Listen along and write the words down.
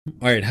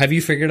All right. Have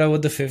you figured out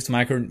what the fifth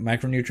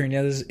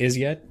macronutrient is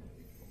yet?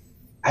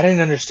 I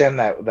didn't understand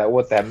that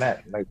what that meant.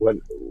 Like what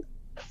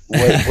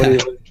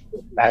is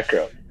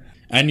macro?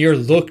 And your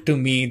look to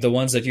me, the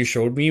ones that you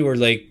showed me were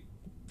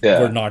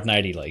Yeah. not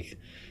natty like.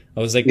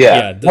 I was like,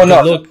 Yeah. yeah, Well,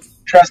 the no, look.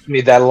 trust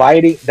me, that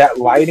lighting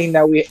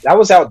that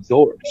was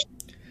outdoors.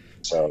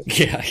 So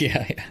Yeah,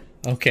 yeah, yeah.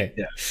 Okay.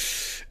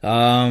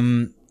 yeah.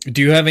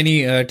 Do you have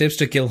any tips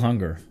to kill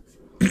hunger?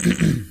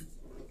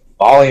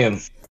 Volume.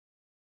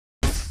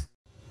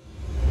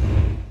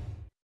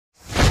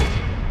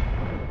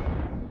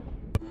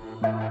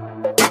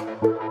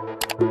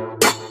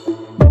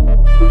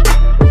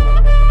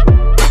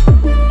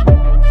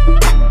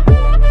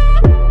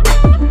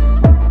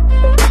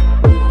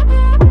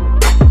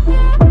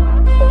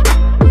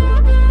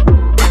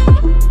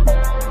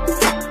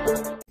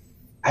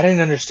 I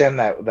didn't understand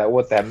that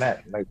what that meant.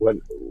 Like what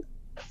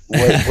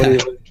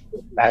is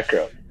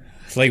macro?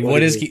 Like, What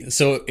what is is it?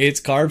 so? It's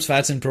carbs,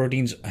 fats, and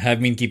proteins have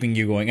been keeping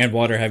you going, and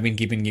water have been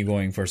keeping you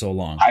going for so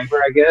long.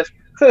 Fiber, I guess.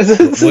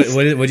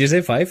 What'd you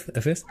say? Five?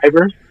 A fifth?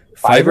 Fiber.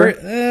 Fiber?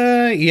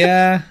 Fiber.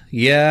 Yeah,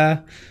 yeah.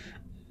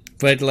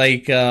 But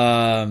like,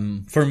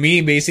 for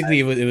me, basically,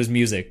 it was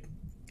music.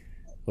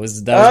 That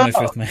was Oh my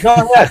fifth man.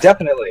 no, yeah,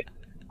 definitely.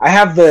 I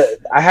have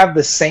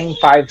the same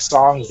five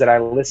songs that I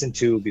listen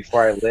to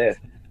before I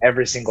lift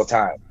every single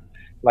time.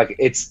 Like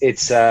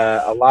it's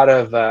a lot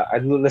of I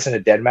listen to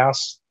Dead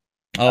Mouse,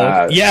 Oh, okay.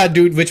 uh, Yeah,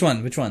 dude. Which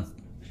one? Which one?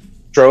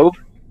 Strobe,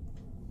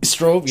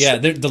 Strobe. Yeah,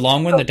 the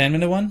long one, the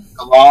 10-minute one.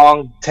 the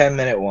long 10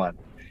 minute one.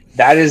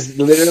 That is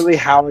literally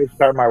how I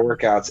start my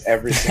workouts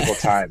every single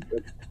time.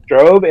 It's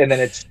Strobe, and then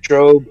it's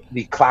Strobe,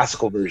 the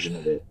classical version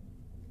of it.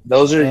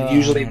 Those are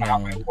usually my Uh,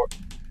 work.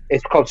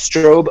 It's called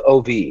Strobe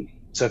OV.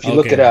 So if you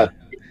look okay, it okay. up,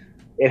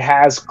 it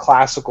has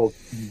classical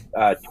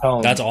That's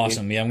tones.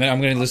 awesome. Yeah, I'm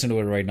gonna listen to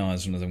it right now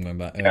as soon as I'm going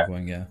back. Yeah.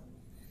 Going. Yeah.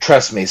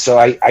 Trust me. So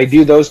I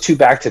do those two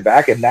back to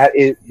back, and that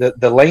is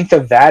the length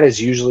of that is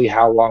usually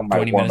how long my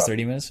 20 minutes, warm up.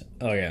 30 minutes.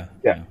 Oh yeah.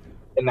 Yeah, Yeah.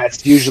 and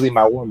that's usually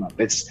my warm up.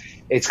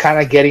 It's kind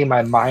of getting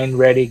my mind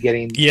ready,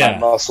 getting my Yeah.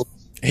 muscles,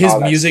 His all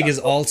that music stuff. is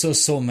also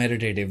so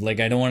meditative. Like,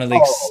 I don't want to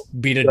Oh,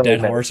 beat a so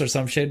dead many. horse or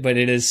some shit, but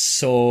it is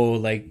so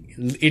like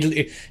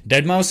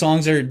Dead Mouse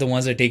songs are the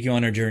ones that take you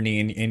on a journey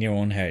in your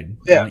own head,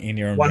 Yeah, in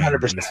your own one brain hundred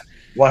at percent,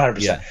 least.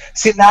 100%. Yeah.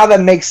 See, now that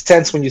makes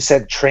sense when you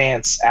said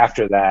trance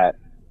after that.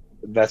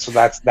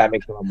 That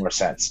makes a little more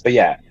sense. But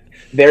yeah,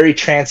 very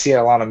transient,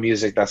 a lot of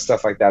music, that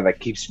stuff like that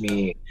keeps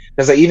me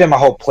because like, even my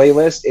whole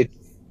playlist, it's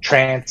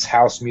trance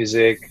house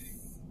music.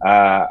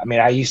 I mean,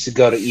 I used to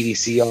go to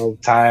EDC all the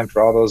time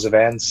for all those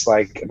events.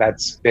 Like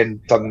that's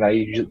been something that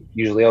I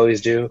usually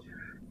always do.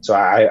 So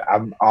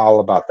I'm all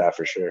about that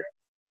for sure.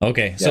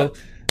 Okay. Yeah. So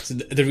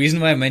the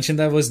reason why I mentioned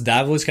that was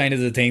kind of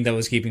the thing that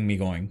was keeping me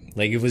going.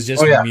 Like, it was Oh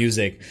just yeah.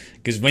 music.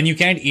 Because when you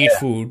can't eat Yeah.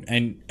 food,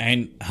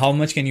 and how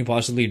much can you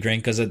possibly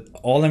drink? Because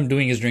all I'm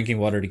doing is drinking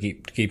water to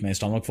keep my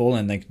stomach full,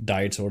 and like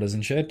diet sodas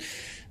and shit.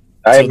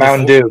 I So have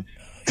Mountain Dew.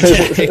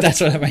 yeah, that's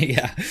what I mean.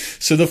 Yeah.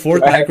 So the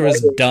fourth I have macro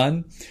is Mountain Dew.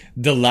 done.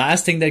 The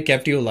last thing that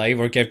kept you alive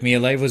or kept me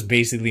alive was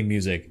basically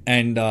music.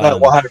 And No,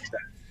 100%.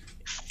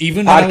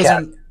 even when I was Podcast.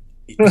 on,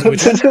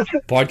 which one?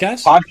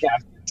 Podcast?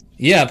 Podcast.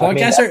 Yeah, I mean,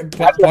 podcasts are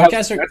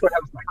that's what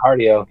helps my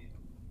cardio.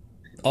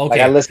 Like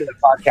I okay. listen to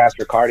podcasts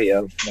for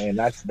cardio. Man,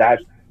 that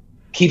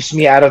keeps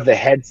me out of the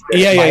head Yeah,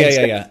 yeah, yeah, mind yeah,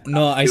 state. yeah.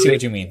 No, I see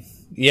what you mean.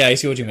 Yeah, I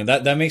see what you mean.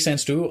 That makes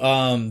sense too.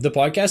 The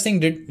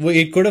podcasting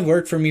it could have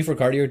worked for me for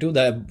cardio too.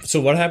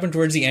 So what happened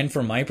towards the end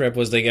for my prep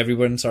was like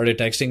everyone started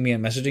texting me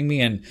and messaging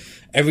me, and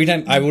every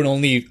time I would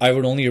only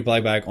reply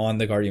back on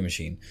the cardio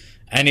machine,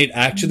 and it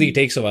actually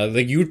takes a while.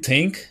 Like, you'd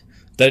think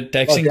that Oh,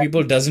 texting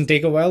people doesn't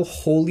take a while.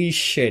 Holy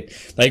shit!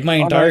 Like, my oh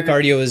no, entire yeah.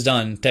 cardio is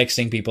done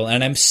texting people,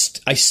 and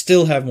I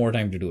still have more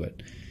time to do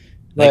it. Oh,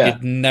 Like, yeah.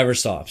 it never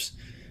stops.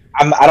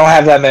 I don't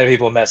have that many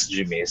people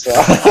messaging me, so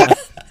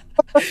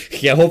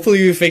Yeah, hopefully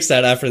we fix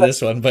that after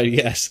this one. But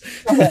yes,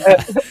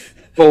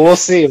 but we'll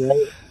see. Right?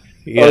 Or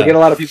yeah, get a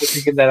lot of people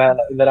thinking that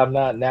I'm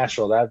not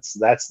natural. That's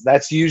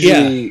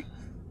yeah.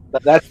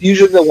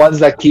 usually the ones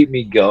that keep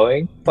me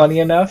going. Funny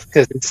enough,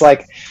 because it's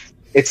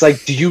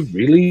like, do you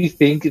really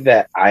think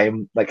that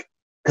I'm like?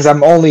 Because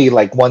I'm only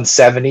like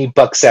 170,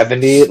 buck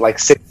 70, like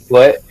 6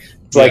 foot.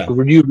 It's like, Yeah.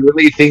 would you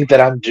really think that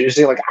I'm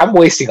juicing? Like, I'm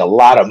wasting a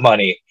lot of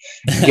money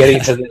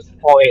getting to this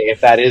point if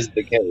that is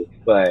the case.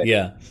 But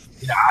Yeah,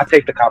 I'll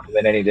take the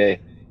compliment any day.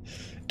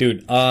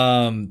 dude.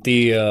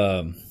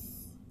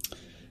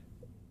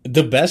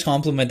 The best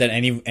compliment that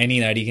any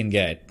natty can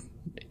get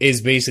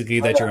is basically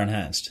Oh that you're yeah,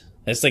 enhanced.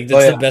 That's like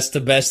oh that's yeah,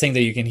 the best thing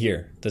that you can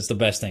hear. That's the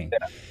best thing.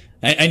 yeah.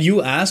 And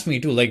you asked me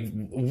too, like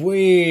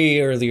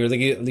way earlier. Like,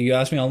 you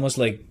asked me almost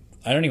like,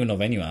 I don't even know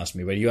when you asked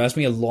me, but you asked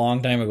me a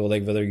long time ago,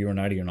 like, whether you were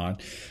natty or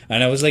not.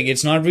 And I was like,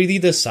 it's not really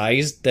the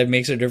size that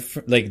makes a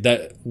difference, like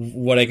that,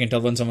 what I can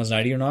tell when someone's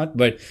natty or not,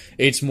 but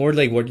it's more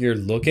like what your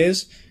look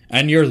is.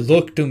 And your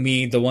look to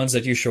me, the ones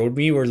that you showed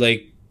me were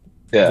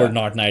Yeah.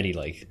 not natty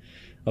like.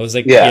 I was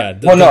like, Yeah. yeah,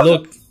 Well, the no,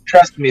 look.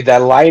 trust me,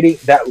 that lighting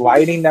that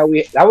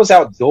was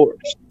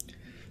outdoors.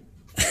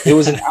 It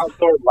was an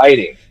outdoor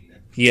lighting,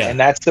 Yeah, and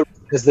that's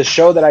because the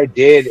show that I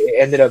did, it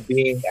ended up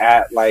being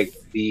at like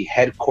the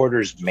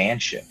headquarters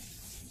mansion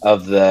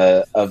of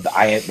the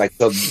I like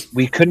so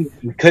we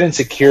couldn't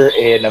secure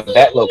an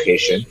event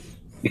location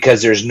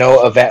because there's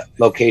no event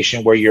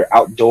location where you're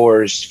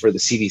outdoors for the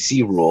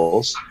CDC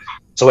rules.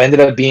 So it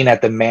ended up being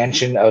at the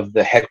mansion of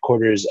the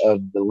headquarters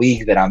of the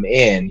league that I'm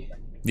in,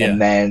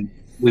 and then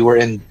we were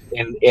in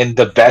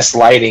the best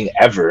lighting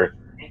ever,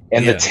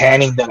 and the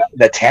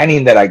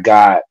tanning that I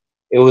got,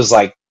 it was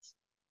like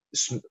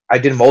I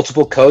did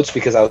multiple coats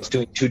because I was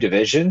doing 2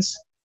 divisions,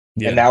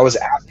 and that was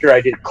after I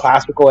did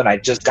classical and I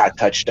just got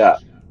touched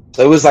up.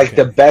 So it was like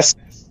the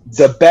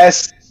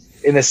best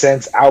in a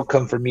sense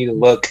outcome for me to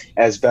look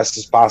as best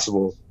as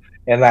possible.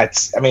 And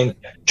that's, I mean,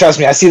 trust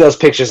me, I see those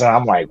pictures and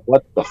I'm like,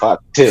 what the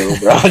fuck, too,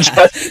 bro? Dude,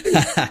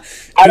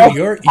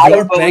 your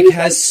pec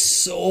has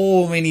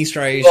so many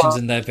striations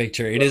in that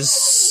picture. It is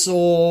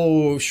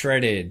so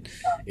shredded.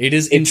 It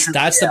is.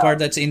 That's the part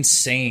that's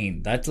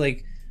insane. That's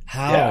like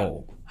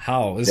how.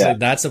 It's like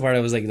that's the part I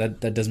was like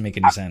that doesn't make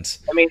any sense.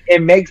 I mean,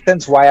 it makes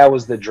sense why I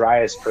was the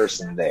driest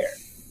person there.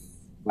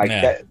 Like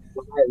that.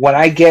 When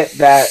I get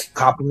that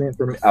compliment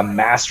from a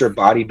master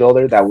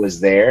bodybuilder that was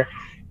there,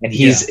 and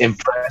he's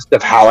impressed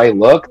of how I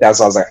look, I was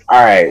like,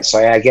 all right, so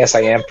I guess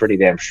I am pretty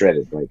damn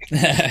shredded. Like,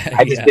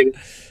 I just didn't,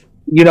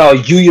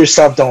 you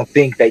yourself don't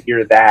think that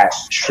you're that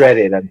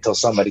shredded until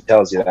somebody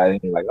tells you that, and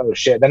you're like, oh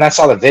shit. Then I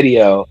saw the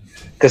video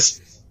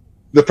because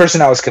the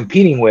person I was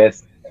competing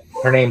with,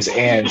 her name's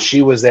Ann,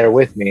 she was there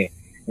with me,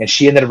 and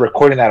she ended up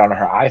recording that on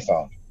her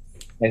iPhone,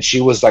 and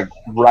she was like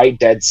right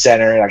dead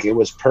center, like it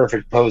was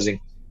perfect posing.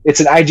 It's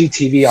an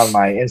IGTV on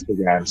my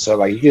Instagram, so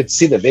like you could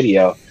see the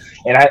video,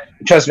 and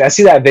trust me, I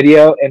see that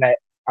video, and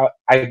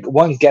I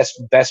won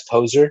best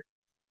poser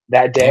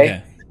that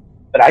day,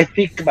 but I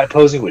think my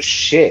posing was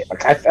shit.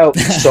 Like I felt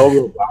so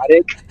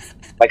robotic.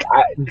 Like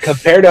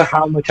compared to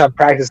how much I'm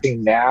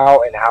practicing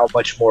now and how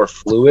much more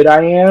fluid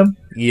I am,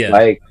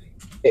 like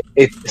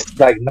it's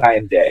like night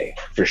and day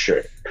for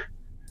sure,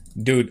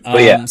 dude.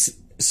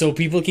 So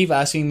people keep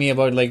asking me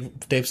about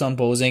like tips on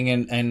posing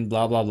and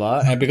blah blah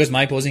blah, and because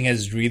my posing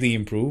has really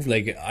improved,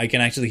 like I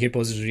can actually hit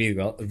poses really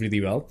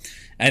well,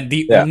 and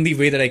the only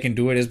way that I can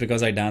do it is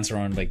because I dance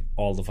around like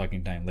all the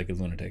fucking time like a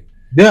lunatic.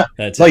 You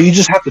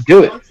just have to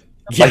do it.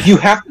 Like you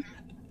have to,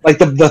 like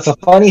the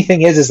funny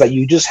thing is that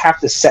you just have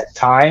to set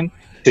time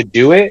to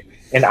do it,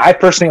 and I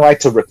personally like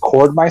to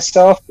record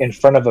myself in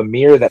front of a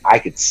mirror that I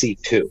could see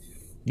too.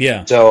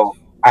 So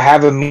I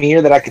have a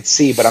mirror that I could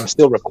see, but I'm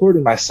still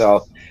recording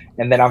myself.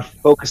 And then I'm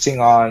focusing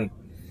on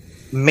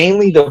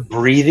mainly the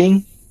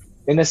breathing,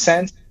 in a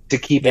sense, to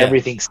keep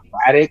everything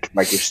static,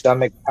 like your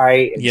stomach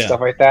tight and stuff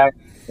like that.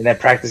 And then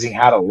practicing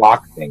how to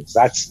lock things.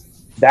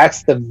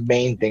 That's the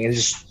main thing.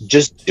 Is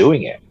just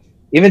doing it.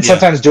 Even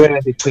sometimes doing it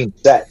in between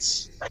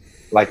sets,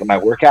 like my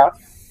workout.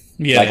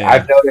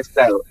 I've noticed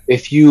that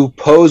if you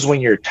pose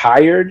when you're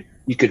tired,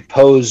 you could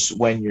pose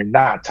when you're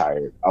not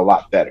tired a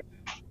lot better.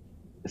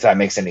 If that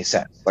makes any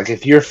sense. Like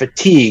if you're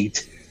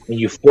fatigued and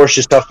you force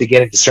yourself to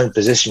get into certain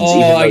positions.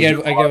 I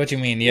get what you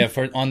mean. Yeah,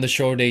 for on the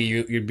show day,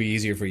 you'd be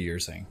easier for you. You're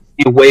saying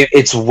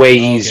it's way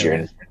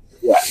easier.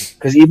 Yeah,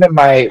 because even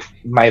my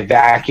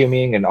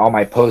vacuuming and all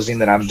my posing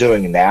that I'm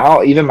doing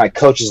now, even my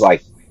coach is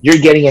like, you're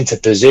getting into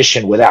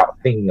position without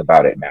thinking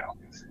about it now.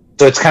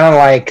 So it's kind of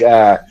like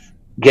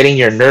getting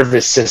your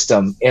nervous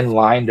system in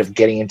line of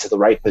getting into the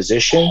right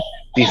position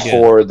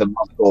before the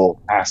muscle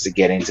has to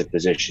get into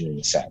position in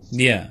a sense. So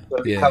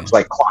it becomes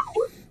like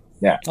clockwork.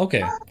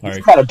 Okay. All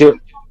right. Gotta do it.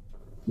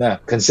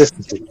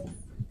 Consistency.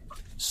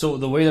 So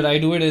the way that I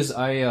do it is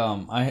I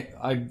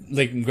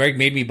like Greg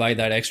made me buy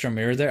that extra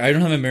mirror there. I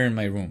don't have a mirror in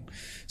my room,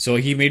 so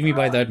he made me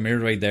buy that mirror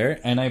right there,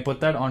 and I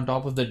put that on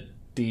top of a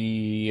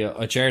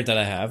chair that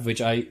I have,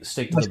 which I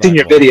stick to the back. I've seen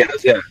your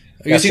videos,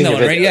 You've seen that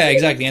one, right? Yeah,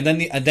 exactly. And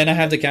then I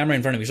have the camera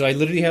in front of me, so I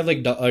literally have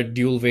like a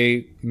dual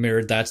way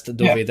mirror. That's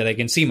the way that I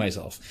can see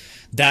myself.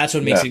 That's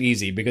what makes it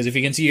easy, because if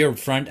you can see your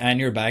front and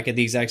your back at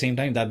the exact same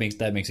time, that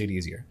makes it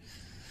easier.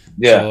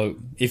 So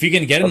if you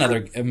can get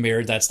another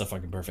mirror, that's the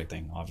fucking perfect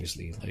thing,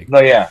 obviously. Like,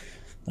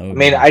 I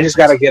mean, I just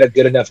got to get a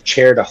good enough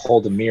chair to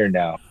hold a mirror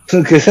now.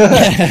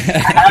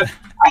 I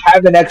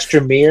have an extra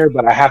mirror,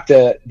 but I have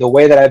to, the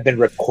way that I've been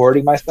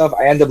recording myself,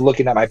 I end up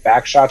looking at my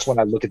back shots when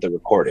I look at the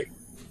recording.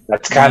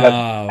 That's kind of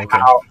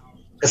how,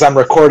 because I'm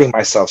recording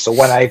myself. So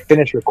when I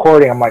finish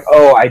recording, I'm like,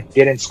 oh, I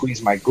didn't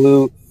squeeze my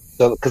glute.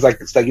 So, because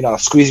it's like,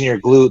 squeezing your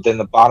glute, then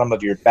the bottom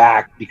of your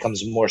back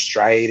becomes more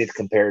striated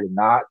compared to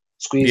not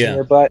squeezing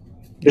your butt.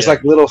 There's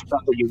like little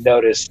stuff that you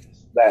notice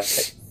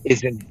that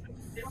isn't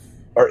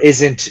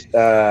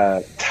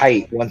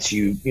tight once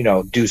you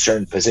do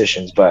certain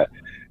positions, but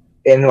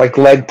in like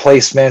leg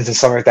placements and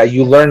stuff like that,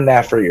 you learn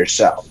that for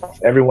yourself.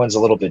 Everyone's a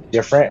little bit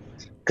different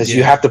because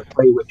you have to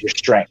play with your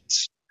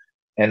strengths,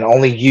 and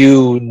only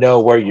you know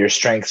where your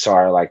strengths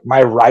are. Like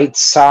my right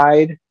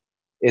side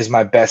is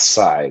my best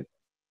side,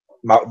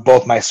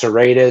 both my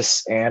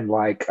serratus and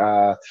like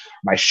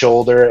my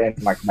shoulder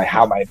and like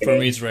for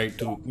me it's right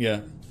too.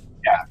 Yeah,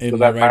 so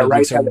my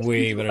right glutes are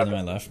way better than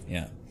my left.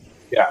 Yeah.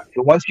 Yeah.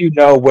 So once you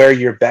know where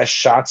your best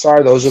shots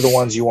are, those are the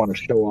ones you want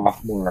to show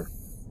off more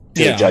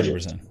to the Yeah,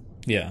 judges. 100%.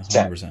 Yeah,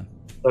 100%.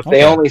 So if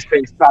they Okay. only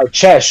say side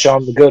chest, show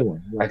them the good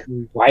one. Like,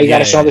 why you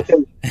gotta show them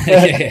the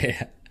yeah, thing?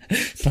 yeah.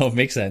 No, it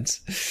makes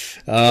sense.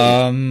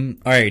 All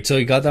right, so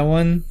you got that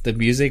one, the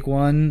music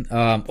one.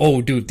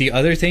 Oh, dude, the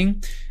other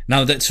thing.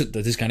 Now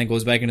this kind of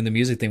goes back into the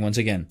music thing once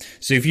again.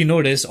 So if you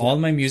notice, all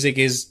my music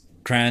is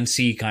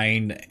trancey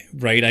kind,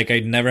 right? Like I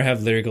never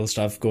have lyrical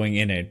stuff going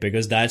in it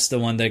because that's the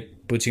one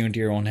that puts you into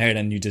your own head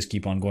and you just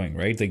keep on going,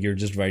 right? Like you're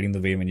just riding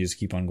the wave and you just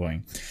keep on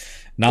going.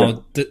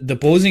 Now the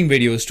posing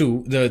videos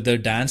too, the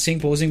dancing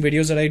posing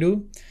videos that I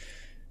do.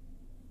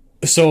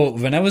 So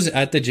when I was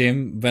at the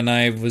gym, when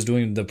I was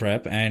doing the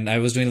prep and I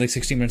was doing like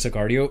 60 minutes of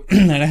cardio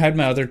and I had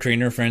my other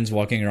trainer friends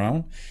walking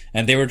around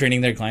and they were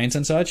training their clients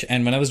and such.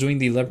 And when I was doing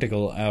the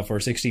elliptical for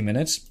 60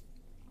 minutes,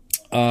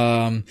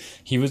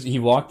 he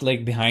walked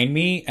like behind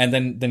me and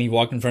then he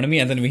walked in front of me.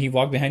 And then when he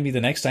walked behind me the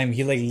next time,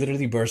 he like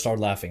literally burst out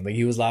laughing. Like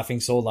he was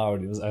laughing so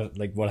loud. It was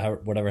like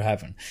whatever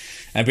happened.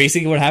 And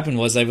basically what happened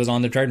was I was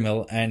on the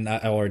treadmill and,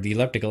 or the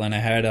elliptical and I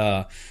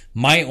had,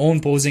 my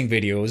own posing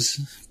videos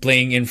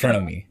playing in front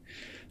of me.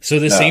 So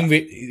the same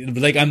way,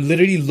 like I'm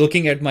literally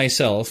looking at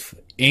myself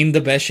in the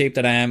best shape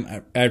that I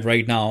am at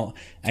right now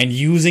and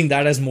using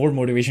that as more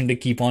motivation to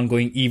keep on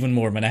going even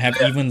more when I have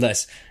even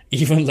less.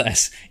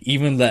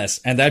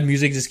 And that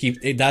music just keeps,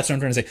 that's what I'm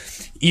trying to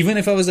say. Even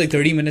if I was like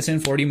 30 minutes in,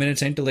 40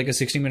 minutes into like a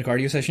 60-minute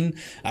cardio session,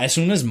 as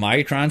soon as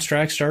my trance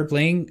tracks start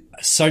playing,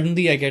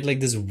 suddenly I get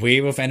like this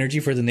wave of energy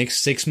for the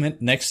next 6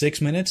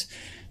 minutes.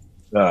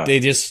 They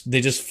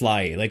just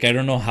fly. Like I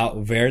don't know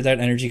where that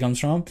energy comes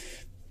from.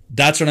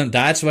 That's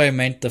why I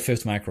meant the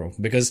fifth macro,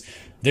 because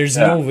there's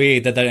no way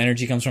that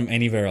energy comes from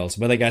anywhere else.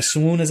 But like as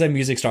soon as that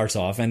music starts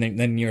off and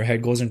then your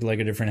head goes into like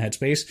a different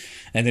headspace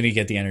and then you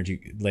get the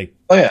energy like,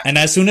 and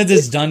as soon as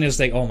it's done, it's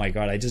like, oh my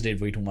God, I just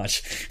did way too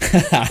much.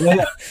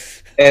 And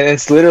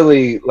it's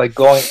literally like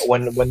going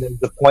when there's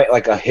the point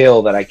like a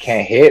hill that I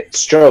can't hit,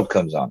 strobe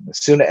comes on. As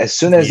soon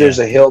as there's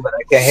a hill that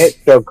I can't hit,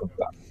 strobe comes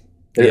on.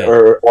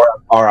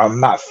 Or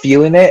I'm not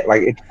feeling it.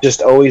 Like it's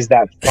just always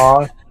that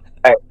song.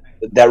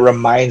 That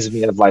reminds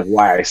me of like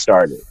why I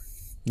started.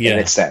 In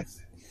its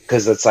sense,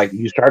 because it's like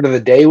you started the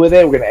day with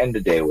it, we're gonna end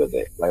the day with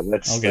it. Like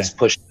let's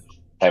push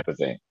type of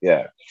thing.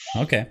 Yeah.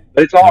 Okay.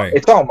 But it's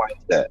all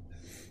mindset.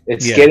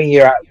 It's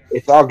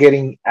it's all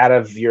getting out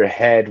of your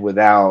head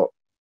without.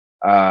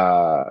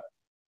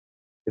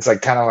 It's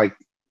like kind of like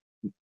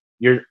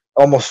you're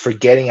almost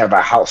forgetting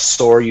about how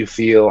sore you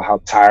feel, how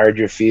tired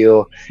you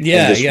feel.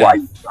 Yeah, why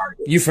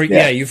you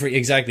started.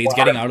 Exactly. It's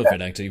getting out of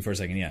it actually for a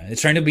second. Yeah,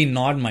 it's trying to be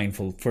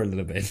non-mindful for a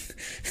little bit.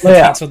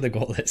 That's what the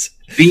goal is.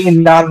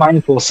 Being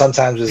non-mindful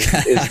sometimes is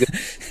good.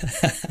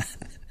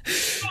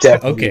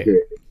 Definitely okay.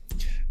 Good.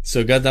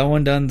 So got that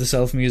one done, the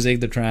self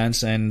music, the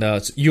trance, and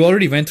you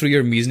already went through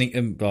your meaning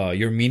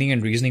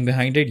and reasoning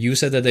behind it. You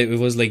said that it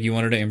was like you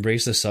wanted to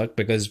embrace the suck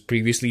because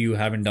previously you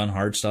haven't done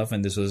hard stuff,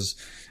 and this was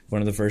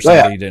one of the first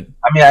things that you did.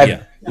 I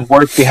mean, I've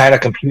worked behind a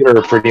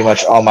computer pretty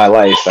much all my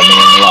life. I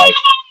mean, like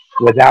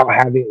without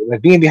having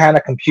like being behind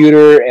a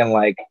computer and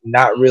like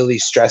not really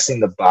stressing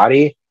the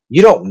body,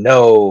 you don't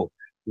know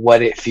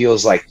what it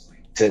feels like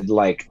to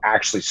like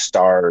actually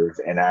starve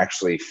and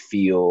actually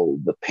feel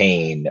the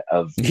pain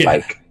of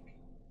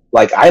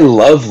like I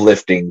love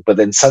lifting, but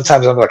then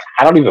sometimes I'm like,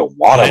 I don't even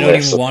want to lift. I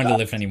don't even want to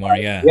lift anymore.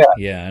 Yeah,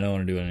 I don't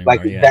want to do it anymore.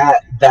 Like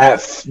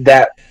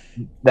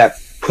that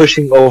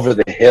pushing over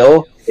the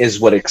hill is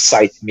what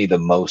excites me the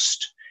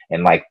most,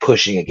 and like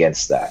pushing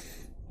against that.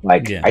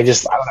 Like I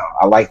don't know.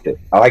 I liked it.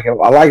 I like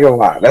it a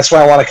lot. That's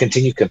why I want to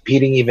continue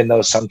competing, even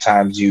though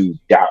sometimes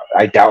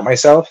I doubt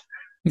myself.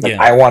 Like,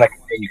 I want to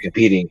continue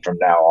competing from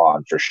now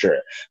on for sure.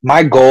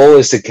 My goal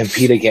is to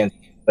compete against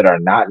that are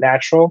not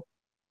natural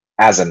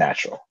as a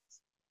natural.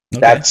 Okay,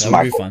 that's that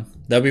would be fun.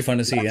 That'd be fun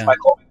to see. My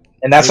goal.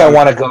 And that's why I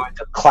want to go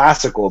into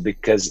classical,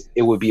 because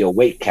it would be a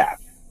weight cap.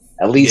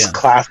 At least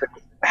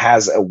classical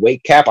has a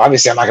weight cap.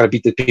 Obviously, I'm not going to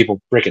beat the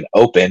people freaking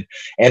open,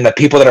 and the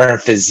people that are in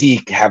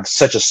physique have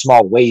such a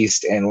small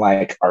waist and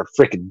like are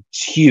freaking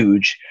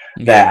huge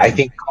that I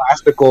think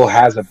classical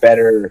has a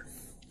better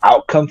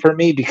outcome for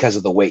me because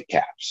of the weight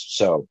caps.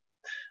 So,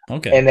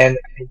 and then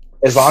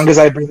as long as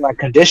I bring my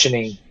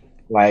conditioning,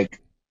 like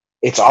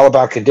it's all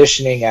about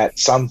conditioning at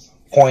some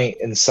point,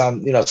 and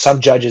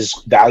some judges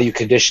value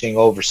conditioning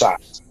over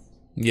size.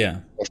 Yeah,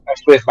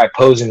 especially if my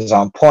posing is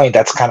on point.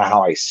 That's kind of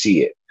how I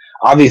see it.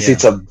 Obviously,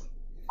 it's a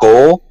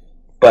goal,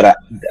 but I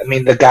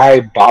mean, the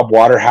guy Bob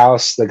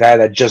Waterhouse, the guy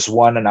that just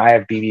won an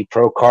IFBB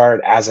Pro card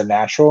as a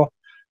natural,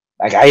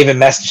 like I even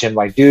messaged him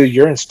like, dude,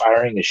 you're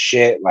inspiring as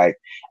shit. Like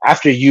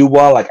after you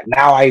won, like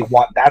now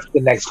that's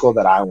the next goal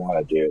that I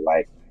want to do.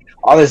 Like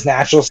all this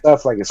natural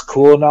stuff, like it's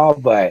cool and all,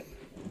 but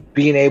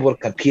being able to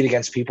compete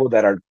against people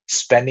that are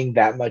spending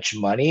that much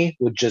money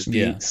would just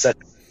be such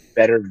a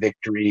better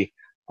victory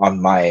on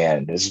my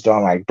end. It's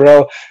I'm like,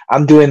 bro,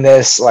 I'm doing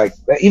this. Like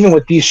even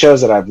with these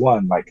shows that I've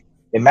won, like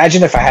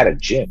imagine if I had a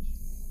gym.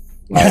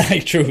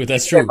 Like, true,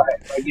 that's true.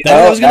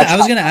 I was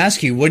gonna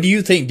ask you, what do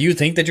you think? Do you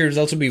think that your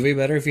results would be way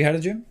better if you had a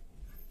gym?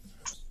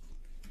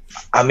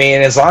 I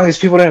mean, as long as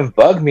people didn't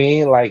bug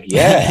me, like,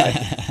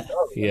 yeah.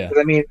 Yeah.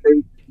 I mean,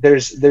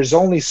 there's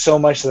only so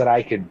much that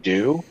I could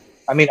do.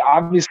 I mean,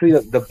 obviously,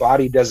 the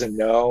body doesn't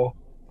know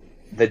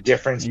the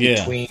difference Yeah.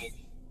 between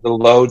the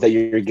load that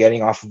you're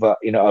getting off of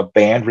a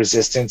band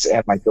resistance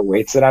and like the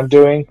weights that I'm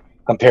doing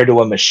compared to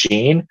a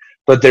machine.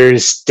 But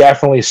there's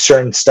definitely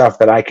certain stuff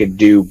that I could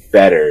do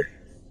better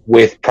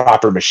with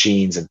proper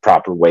machines and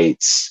proper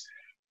weights.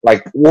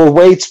 Like, well,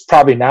 weights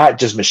probably not,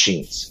 just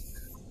machines.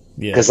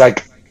 Yeah. Because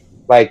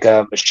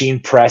machine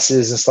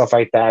presses and stuff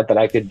like that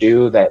I could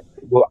do that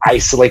will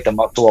isolate the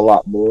muscle a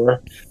lot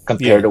more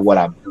compared Yeah. to what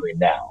I'm doing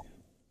now.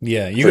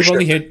 Yeah, you For could sure.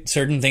 probably hit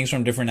certain things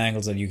from different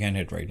angles that you can't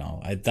hit right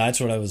now. That's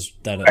what I was.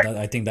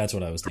 I think that's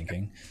what I was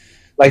thinking.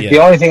 Like the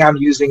Yeah, only thing I'm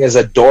using is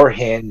a door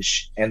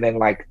hinge, and then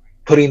like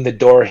putting the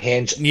door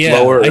hinge yeah.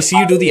 lower. I see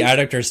you do the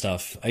adductor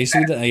stuff. I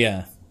see the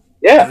yeah.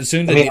 Yeah,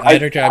 Soon I the mean,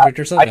 adductor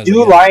abductor stuff. I I was do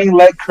like, yeah, lying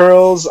leg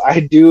curls. I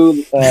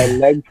do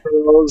leg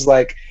curls.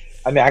 Like,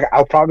 I mean,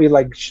 I'll probably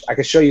I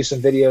could show you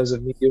some videos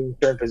of me doing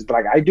certain things, but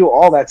like I do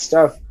all that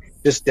stuff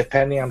just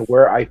depending on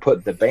where I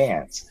put the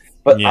bands.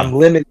 But yeah, I'm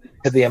limited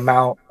to the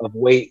amount of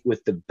weight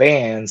with the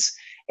bands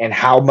and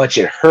how much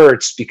it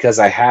hurts because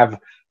I have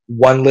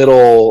one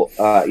little,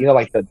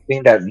 like the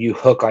thing that you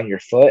hook on your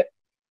foot.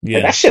 Like yeah.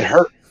 that shit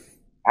hurt.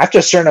 After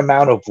a certain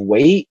amount of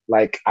weight,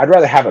 like I'd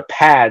rather have a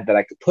pad that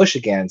I could push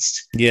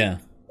against Yeah.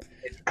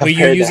 But you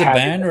compared to use a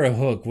having. band or a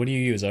hook? What do you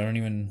use? I don't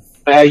even.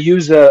 I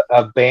use a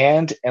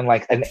band and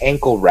like an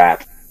ankle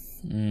wrap.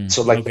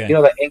 So like Okay.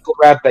 the ankle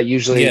wrap that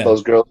usually Yeah.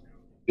 those girls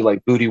do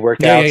like booty Yeah. Yeah.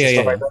 workouts and Yeah.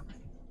 stuff Yeah. like that.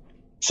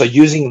 So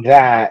using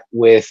that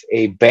with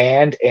a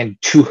band and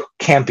two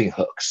camping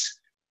hooks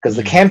because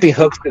the camping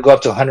hooks could go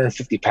up to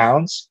 150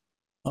 pounds.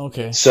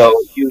 Okay. So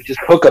you just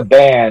hook a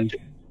band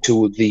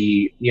to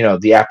the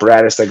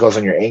apparatus that goes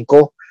on your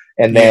ankle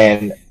and Yeah.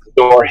 then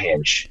door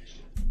hinge,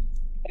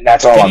 and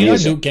that's all I'm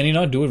using. Can you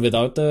not do it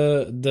without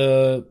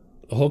the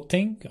hook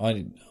thing?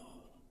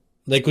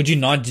 Like, could you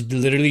not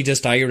literally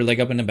just tie your leg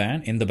up in the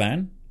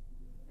band?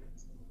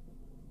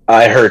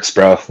 It hurts,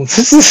 bro.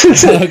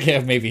 Okay,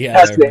 maybe yeah,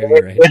 Trust me, maybe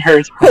you're right. it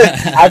hurts.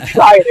 I've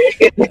tried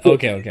it.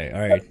 Okay,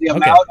 all right. the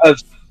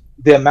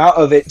Okay, amount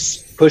of it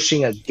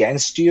pushing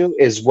against you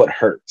is what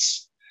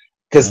hurts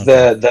because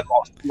okay. the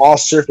small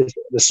surface,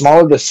 the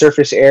smaller the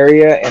surface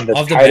area and the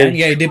Of the tighter. band,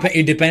 yeah,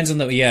 it depends on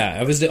the yeah.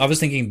 I was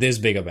thinking this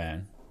big a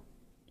band.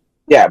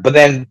 Yeah, but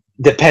then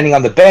depending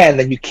on the band,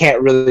 then you can't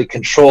really Hold it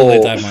control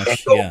that and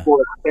much, go yeah.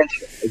 for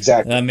extension.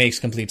 Exactly. That makes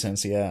complete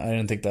sense. Yeah, I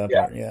didn't think that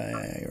Yeah. part. Yeah,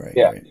 you're right.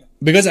 Yeah. You're right.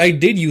 Because I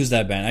did use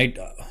that band.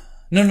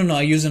 No.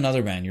 I used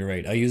another band. You're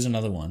right. I used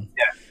another one.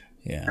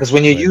 Yeah. Because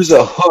when you use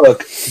a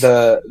hook,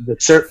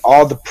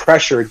 all the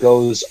pressure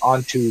goes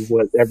onto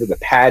whatever the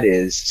pad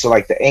is. So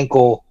like the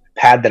ankle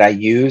pad that I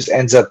use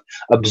ends up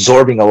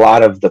absorbing a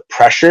lot of the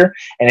pressure,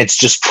 and it's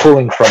just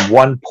pulling from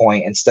one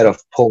point instead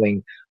of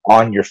pulling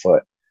on your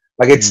foot.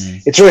 Like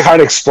it's really hard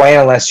to explain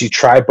unless you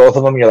try both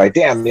of them. You're like,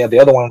 damn, yeah, the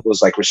other one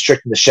was like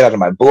restricting the shit out of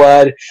my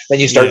blood. Then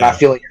you start not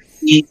feeling your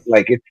feet.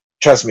 Like it.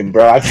 Trust me,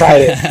 bro. I've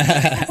tried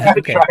it.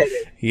 Okay. Tried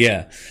it.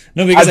 Yeah.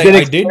 No, because I've been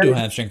I did do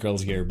hamstring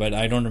curls here, but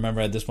I don't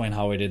remember at this point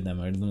how I did them.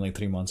 I did them like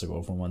 4 months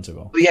ago.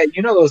 But yeah,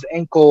 those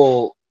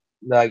ankle,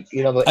 the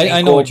ankle.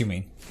 I know what you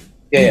mean.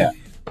 Yeah.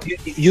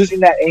 Using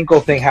that ankle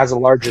thing has a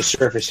larger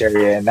surface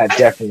area, and that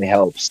definitely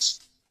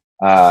helps.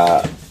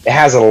 It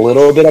has a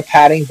little bit of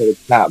padding, but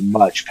it's not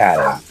much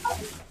padding.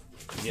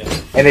 Yeah.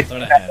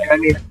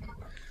 And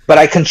but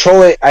I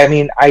control it. I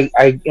mean,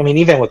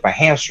 even with my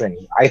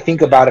hamstring, I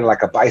think about it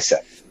like a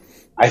bicep.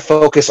 I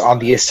focus on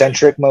the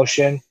eccentric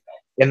motion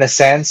in the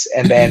sense,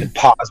 and then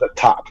pause up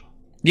top.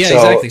 Yeah,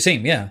 exactly.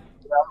 Same. Yeah.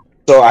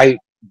 So I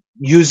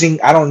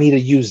don't need to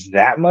use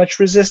that much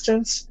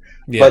resistance,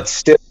 but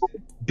still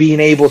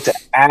being able to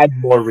add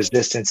more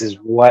resistance is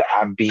what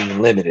I'm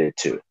being limited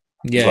to.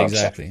 Yeah,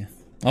 exactly.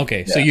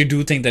 Okay, so you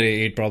do think that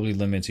it probably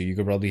limits you. You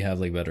could probably have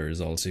like better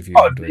results if you.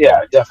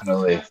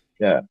 Definitely.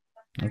 Yeah.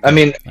 Okay. I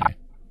mean,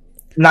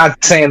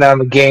 not saying that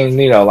I'm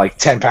gaining, like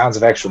 10 pounds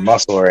of extra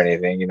muscle or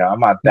anything. I'm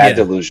not that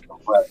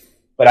delusional,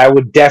 but I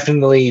would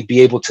definitely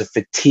be able to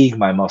fatigue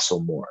my muscle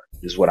more.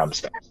 Is what I'm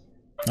saying.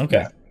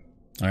 Okay.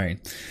 All right.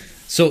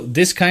 So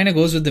this kind of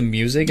goes with the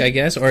music, I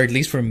guess, or at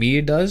least for me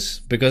it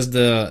does, because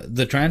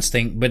the trance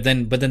thing. But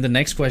then the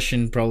next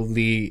question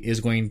probably is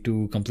going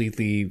to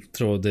completely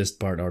throw this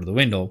part out of the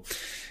window.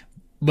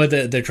 But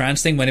the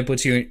trance thing, when it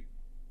puts you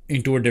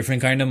into a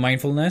different kind of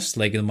mindfulness,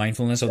 like the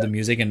mindfulness of the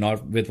music and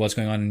not with what's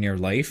going on in your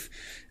life,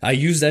 I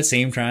use that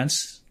same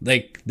trance.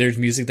 Like there's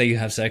music that you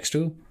have sex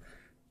to,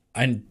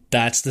 and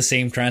that's the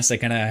same trance that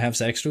kind of have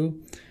sex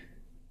to,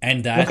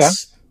 and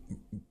that's.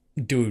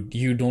 Dude,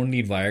 you don't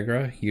need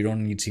Viagra, you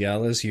don't need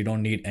Cialis, you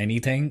don't need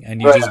anything,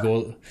 and you just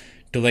go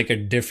to like a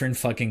different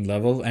fucking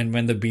level. And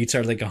when the beats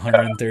are like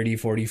 130,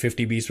 40,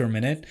 50 beats per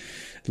minute,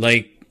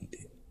 like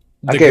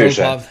the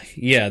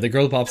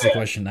girl pops the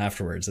question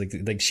afterwards.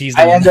 Like she's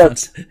the one.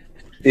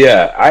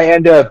 I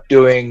end up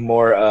doing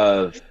more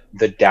of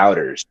the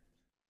doubters.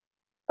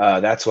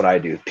 That's what I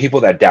do. People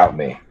that doubt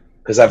me,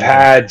 because I've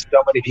had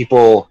so many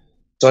people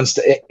So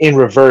in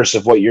reverse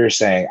of what you're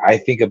saying, I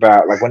think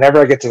about like whenever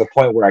I get to the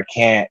point where I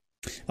can't.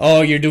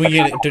 Oh, you're doing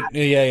it.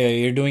 Yeah,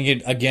 you're doing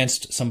it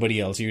against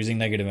somebody else. You're using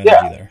negative energy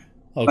Yeah, there.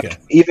 Okay.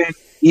 like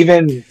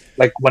even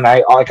like when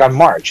I like on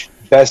March,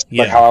 best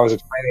like Yeah. how I was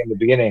explaining in the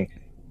beginning.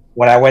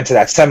 When I went to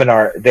that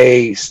seminar,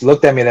 they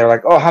looked at me. They're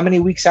like, "Oh, how many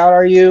weeks out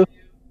are you?"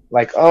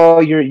 Like, "Oh,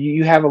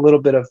 you have a little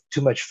bit of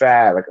too much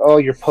fat." Like, "Oh,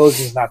 your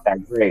posing's not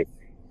that great."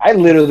 I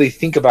literally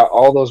think about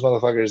all those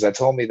motherfuckers that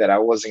told me that I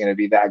wasn't going to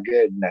be that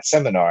good in that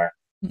seminar,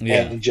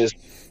 Yeah. and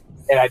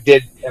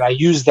I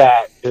used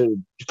that to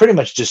pretty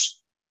much just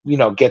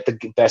get the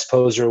best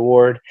poser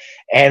award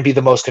and be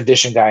the most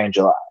conditioned guy in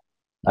July.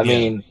 I Yeah.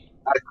 mean,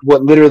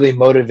 what literally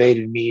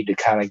motivated me to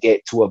kind of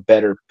get to a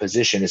better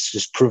position is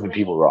just proving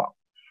people wrong.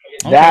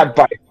 Okay. That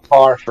by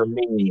far for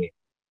me,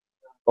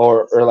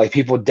 or like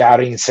people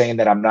doubting, saying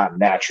that I'm not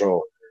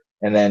natural,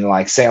 and then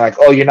like saying like,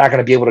 "Oh, you're not going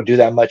to be able to do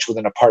that much with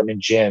an apartment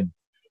gym,"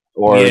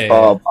 or Yeah.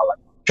 blah, blah, blah.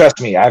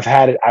 Trust me, I've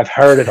had it. I've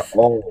heard it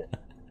all.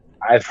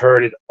 I've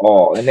heard it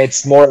all, and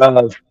it's more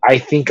of I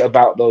think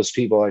about those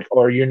people like,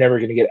 "Or you're never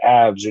going to get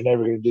abs. You're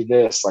never going to do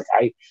this." Like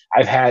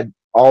I've had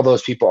all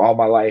those people all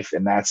my life,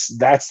 and that's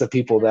the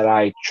people that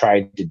I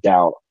tried to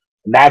doubt,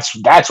 and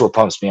that's what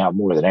pumps me out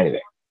more than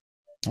anything.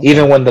 Okay.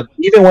 Even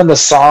when the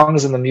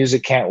songs and the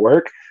music can't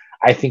work,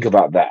 I think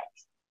about that.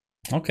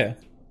 Okay.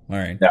 All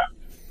right. Yeah.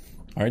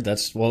 All right.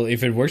 That's well.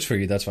 If it works for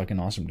you, that's fucking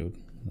awesome, dude.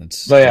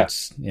 Yeah.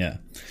 Yeah.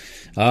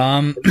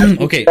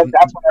 Okay.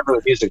 That's whenever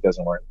the music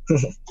doesn't work.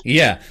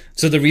 Yeah.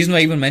 So the reason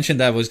why I even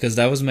mentioned that was because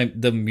that was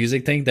the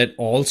music thing that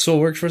also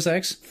works for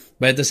sex.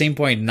 But at the same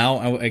point,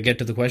 now I get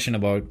to the question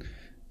about,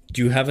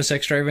 do you have a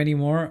sex drive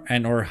anymore?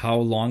 And or how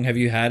long have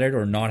you had it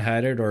or not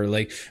had it? Or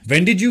like,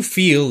 when did you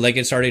feel like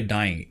it started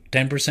dying?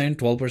 10%,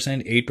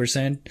 12%,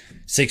 8%,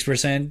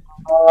 6%?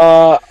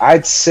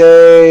 I'd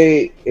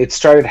say it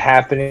started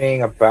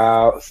happening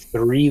about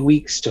 3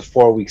 weeks to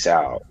 4 weeks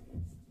out.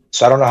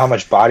 So I don't know how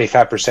much body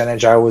fat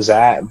percentage I was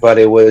at, but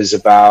it was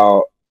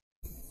about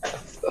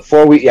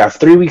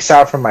 3 weeks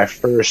out from my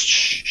first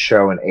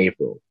show in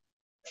April.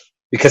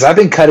 Because I've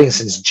been cutting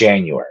since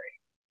January.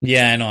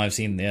 Yeah, I know. I've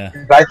seen. Yeah.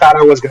 I thought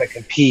I was going to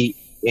compete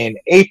in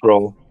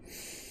April,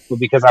 but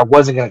because I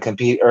wasn't going to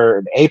compete, or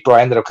in April,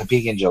 I ended up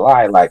competing in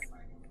July. Like,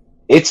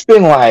 it's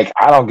been like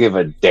I don't give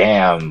a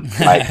damn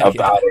like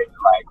about it.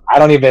 Like, I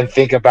don't even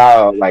think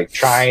about like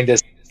trying to,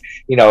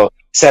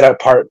 set up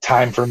part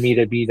time for me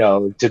to be,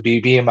 to be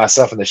being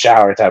myself in the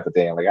shower type of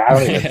thing. Like, I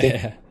don't even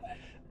think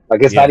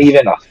like it's not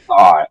even a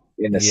thought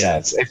in a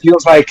sense. It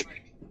feels like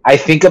I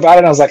think about it.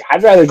 And I was like,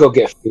 I'd rather go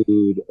get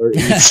food or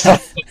eat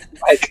something.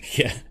 Like,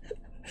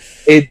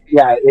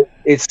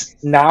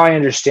 it's now I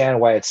understand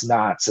why it's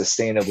not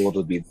sustainable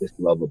to be this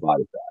low of a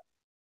body fat,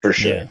 for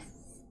sure. Yeah.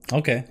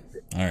 Okay.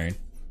 All right.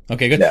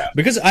 Okay, good. Yeah.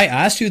 Because I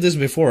asked you this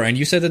before, and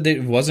you said that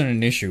it wasn't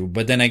an issue.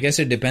 But then I guess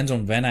it depends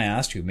on when I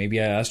asked you.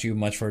 Maybe I asked you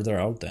much further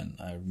out then.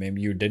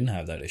 Maybe you didn't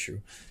have that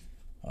issue.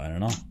 I don't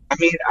know. I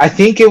mean, I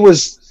think it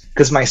was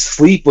because my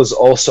sleep was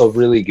also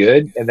really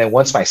good, and then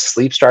once my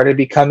sleep started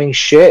becoming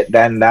shit,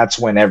 then that's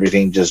when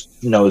everything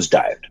just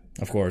nosedived.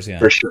 Of course, yeah,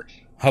 for sure.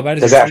 How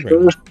bad is your sleep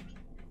right now?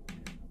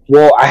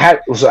 Well,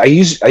 I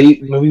used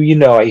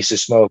to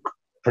smoke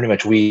pretty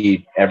much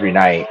weed every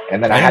night,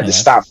 and then I had to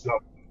stop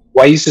smoking.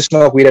 Well, I used to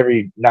smoke weed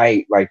every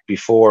night, like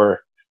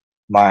before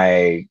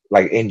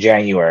in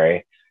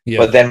January,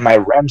 but then my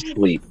REM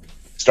sleep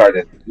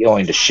started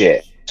going to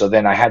shit. So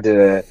then I had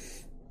to.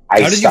 How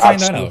did you find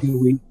that out?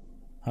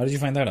 How did you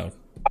find that out?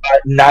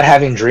 Not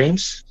having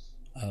dreams.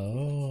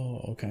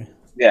 Oh, okay.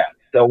 Yeah.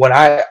 So when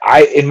I,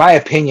 in my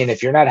opinion,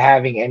 if you're not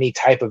having any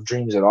type of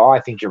dreams at all,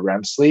 I think your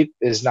REM sleep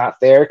is not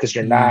there because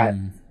you're not.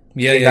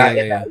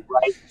 Yeah.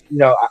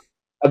 Right.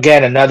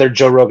 Again, another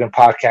Joe Rogan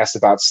podcast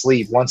about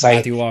sleep.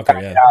 Matthew Walker,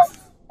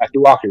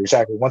 Matthew Walker,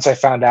 exactly. Once I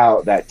found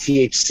out that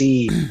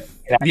THC,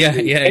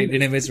 it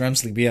inhibits REM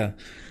sleep. Yeah.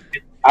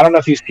 I don't know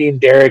if you've seen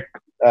Derek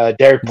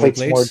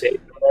Plates More Days.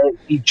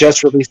 He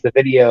just released a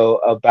video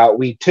about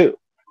weed too,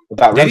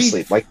 about REM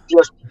sleep, like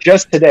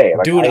just today.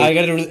 Like, dude, I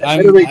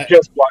literally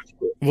just watched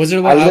it. Was it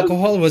about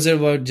alcohol? Or was it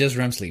about just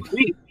REM sleep?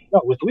 Weed. No,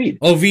 with weed.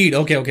 Oh, weed.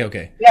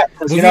 Okay. Yeah,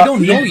 but we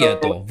don't know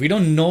yet, though. We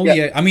don't know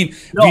yet. I mean,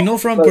 we know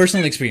from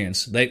personal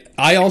experience. Like,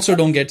 I also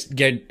don't get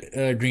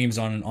dreams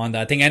on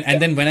that thing,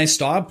 and then when I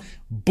stop,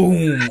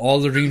 boom, all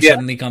the dreams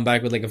suddenly come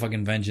back with like a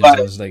fucking vengeance.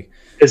 I was like,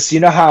 because you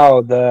know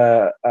how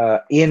the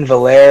Ian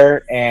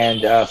Valere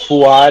and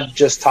Fuad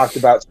just talked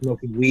about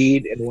smoking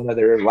weed in one of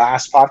their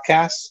last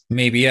podcasts.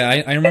 Maybe,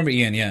 yeah, I remember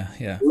Ian.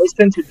 Yeah.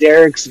 Listen to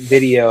Derek's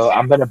video.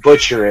 I'm gonna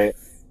butcher it,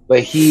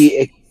 but he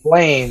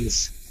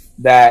explains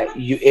that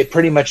it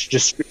pretty much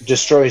just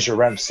destroys your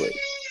REM sleep.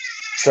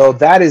 So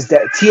that is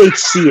that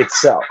THC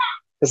itself.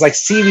 Because like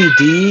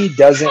CBD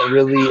doesn't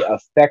really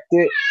affect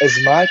it as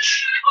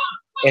much,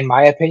 in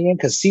my opinion,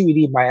 because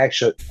CBD might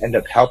actually end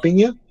up helping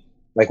you,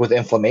 like with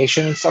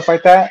inflammation and stuff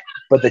like that.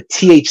 But the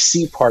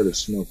THC part of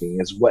smoking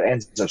is what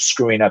ends up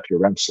screwing up your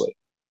REM sleep.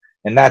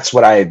 And that's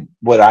what I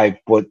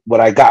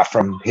got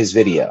from his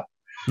video.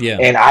 Yeah.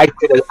 And I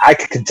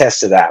could contest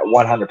to that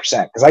 100%.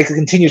 Because I could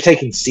continue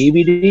taking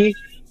CBD.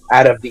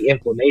 out of the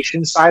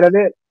inflammation side of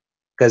it,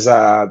 because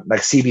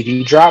like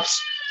CBD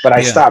drops. But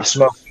I stopped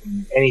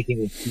smoking anything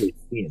with THC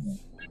in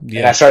it,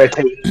 and I started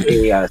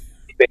taking a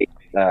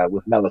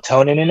with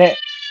melatonin in it.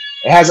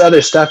 It has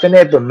other stuff in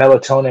it, but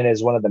melatonin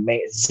is one of the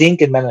main,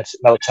 zinc and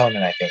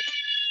melatonin, I think.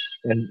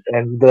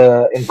 And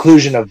the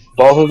inclusion of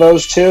both of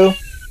those two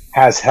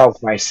has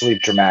helped my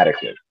sleep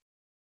dramatically.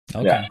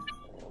 Okay.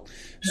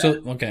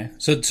 Yeah.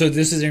 So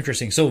this is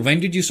interesting. So when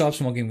did you stop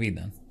smoking weed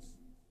then?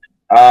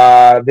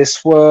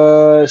 This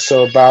was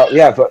about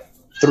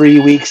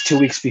 2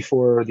 weeks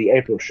before the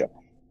April show.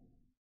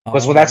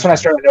 Because that's when I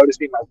started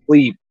noticing my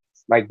sleep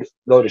like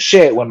go to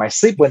shit. When my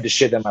sleep went to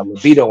shit, then my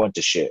libido went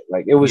to shit.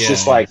 Like it was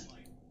just like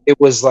it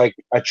was like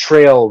a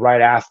trail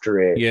right after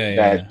it.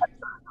 Yeah.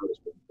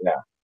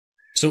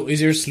 So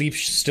is your sleep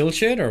still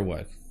shit or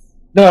what?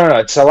 No.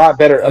 It's a lot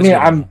better. I mean,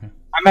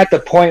 I'm at the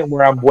point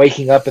where I'm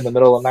waking up in the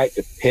middle of the night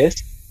to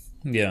piss.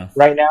 Yeah.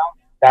 Right now,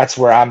 that's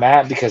where I'm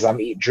at because I'm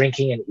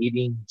drinking and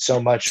eating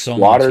so much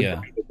water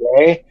during the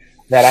day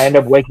that I end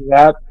up waking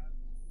up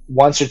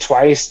once or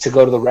twice to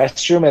go to the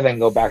restroom and then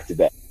go back to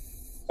bed.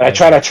 But I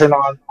try not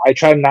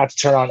to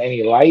turn on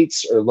any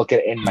lights or look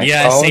at in my phone.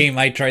 Yeah, same.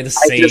 I try the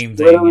same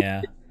thing.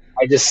 Yeah.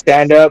 I just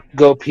stand up,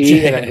 go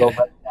pee, and then go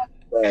back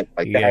to bed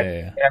like that.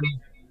 Yeah.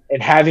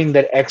 And having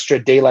that extra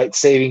daylight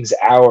savings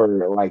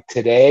hour, like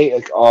today,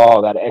 like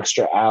that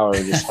extra hour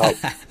just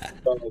helped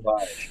so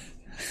much.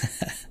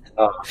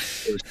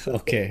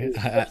 Okay,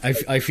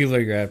 I feel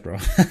where you're at, bro.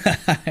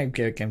 I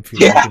can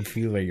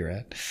feel where you're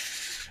at.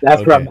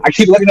 That's right. I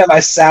keep looking at my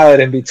salad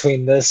in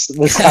between this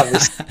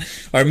conversation.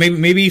 Or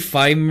maybe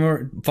 5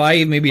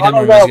 maybe 10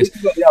 more minutes.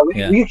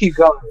 We keep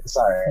going. It's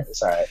all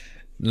right.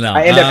 No,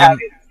 I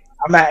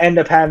end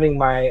up having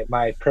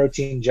my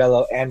protein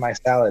jello and my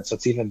salad, so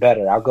it's even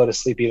better. I'll go to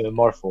sleep even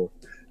more full.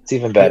 It's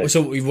even better.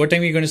 So what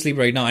time are you going to sleep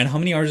right now? And how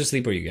many hours of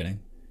sleep are you getting?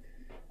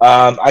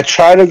 I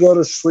try to go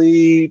to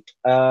sleep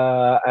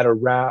at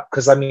around,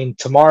 because I mean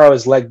tomorrow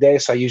is leg day,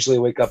 so I usually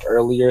wake up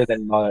earlier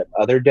than my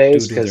other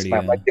days because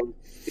my leg day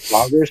is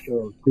longer,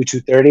 so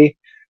 2:30.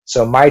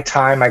 So my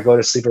time I go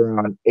to sleep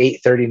around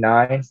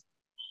 8:39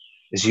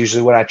 is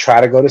usually when I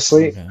try to go to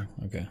sleep.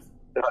 Okay.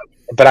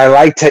 But I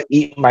like to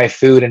eat my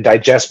food and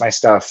digest my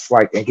stuff,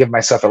 and give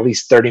myself at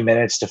least 30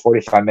 minutes to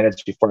 45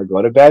 minutes before I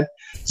go to bed.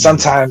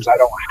 Sometimes I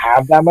don't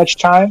have that much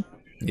time.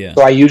 Yeah.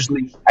 So I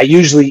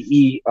usually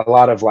eat a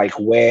lot of like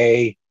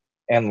whey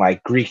and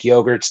like Greek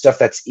yogurt, stuff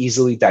that's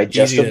easily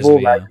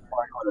digestible right before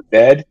I go to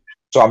bed.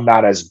 So I'm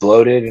not as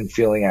bloated and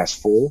feeling as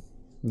full.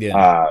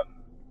 Yeah.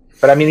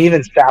 But I mean,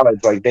 even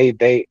salads, like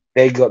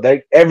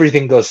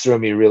everything goes through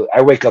me. Really,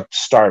 I wake up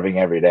starving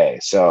every day.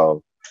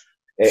 So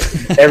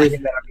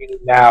everything that I'm eating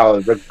now,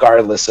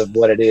 regardless of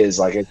what it is,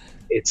 like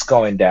it's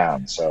going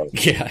down. So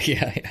yeah.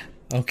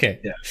 Okay.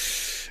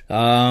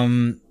 Yeah.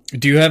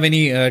 Do you have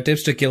any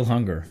tips to kill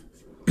hunger?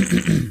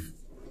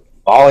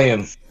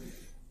 Volume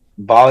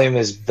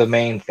is the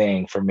main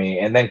thing for me,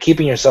 and then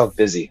keeping yourself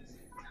busy.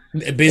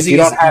 Busy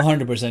is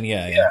 100%.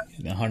 Yeah,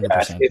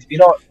 100%. If you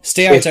don't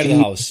stay outside of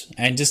the house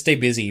and just stay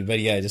busy, but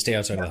just stay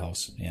outside of the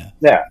house. Yeah.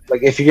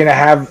 Like if you're gonna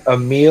have a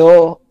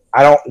meal,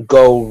 I don't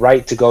go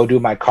right to go do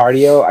my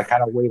cardio. I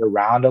kind of wait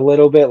around a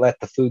little bit, let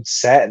the food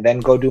set, and then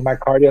go do my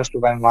cardio. So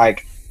then,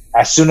 like,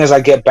 as soon as I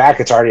get back,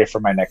 it's already for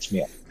my next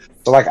meal.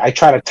 So like I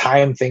try to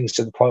time things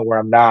to the point where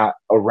I'm not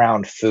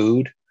around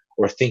food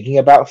or thinking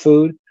about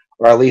food,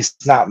 or at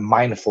least not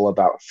mindful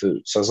about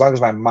food. So as long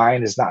as my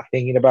mind is not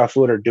thinking about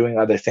food or doing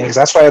other things,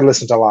 that's why I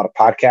listen to a lot of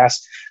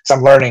podcasts, because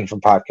I'm learning from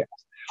podcasts,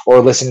 or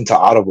listening to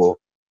Audible,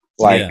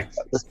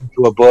 listening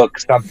to a book,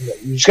 something.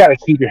 You just got to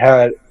keep your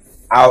head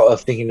out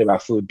of thinking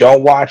about food.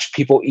 Don't watch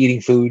people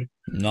eating food.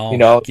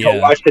 No,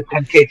 don't watch the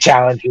 10K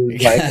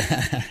challenges. Like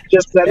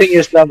just setting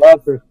yourself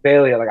up for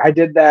failure. Like I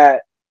did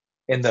that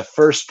in the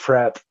first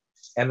prep.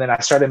 And then I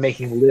started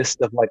making lists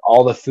of like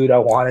all the food I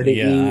wanted to eat.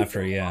 And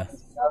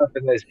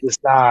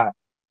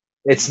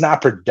it's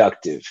not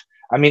productive.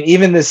 I mean,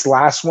 even this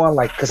last one,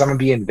 like, cause I'm gonna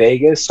be in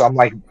Vegas. So I'm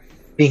like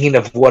thinking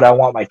of what I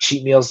want my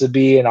cheat meals to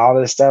be and all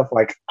this stuff.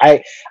 Like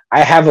I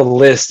have a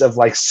list of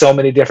like so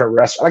many different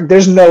restaurants. Like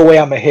there's no way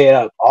I'm gonna hit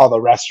up all the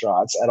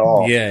restaurants at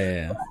all.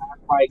 Yeah.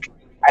 Like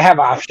I have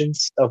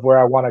options of where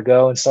I want to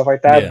go and stuff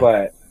like that,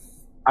 but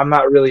I'm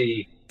not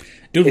really.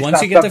 Dude,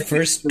 once you get the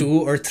first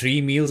 2 or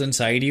 3 meals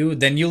inside you,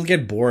 then you'll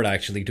get bored,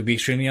 actually. To be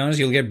extremely honest,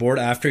 you'll get bored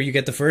after you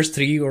get the first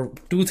 2,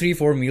 3,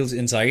 4 meals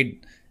inside.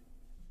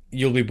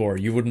 You'll be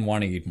bored. You wouldn't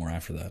want to eat more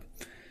after that.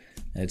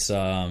 It's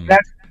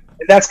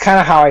that's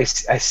kind of how I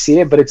see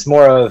it, but it's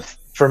more of,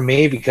 for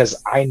me,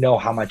 because I know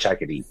how much I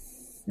could eat.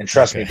 And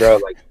trust me, bro,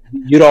 like,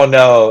 you don't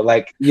know.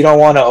 Like, you don't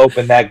want to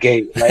open that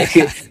gate.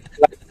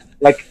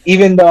 Like,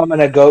 even though I'm going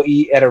to go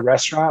eat at a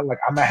restaurant, like,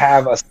 I'm going to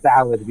have a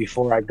salad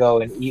before I go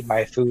and eat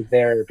my food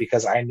there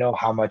because I know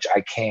how much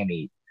I can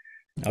eat.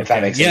 If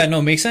that makes sense. Yeah,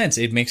 no, makes sense.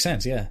 It makes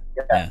sense, yeah.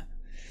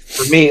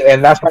 For me,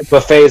 and that's why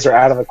buffets are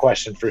out of the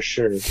question for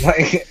sure.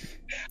 Like,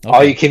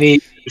 all you can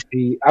eat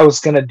sushi. I was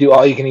going to do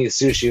all you can eat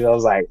sushi. I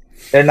was like,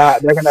 they're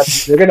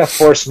going to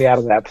force me out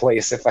of that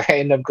place if I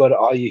end up going to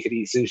all you can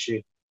eat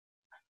sushi.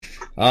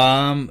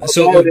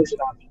 So Although it is an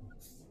option.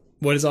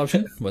 what is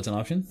option? What's an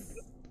option?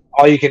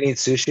 All you can eat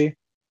sushi.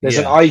 There's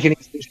an Yeah. all you can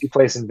eat sushi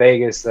place in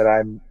Vegas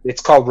that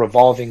it's called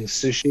Revolving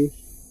Sushi.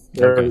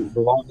 They're Okay.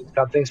 revolving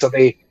something. So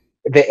they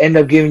end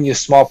up giving you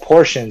small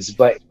portions,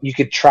 but you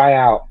could try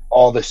out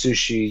all the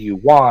sushi you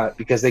want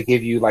because they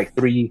give you like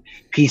 3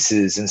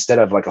 pieces instead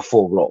of like a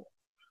full roll.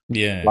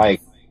 Yeah.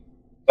 Like,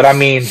 but I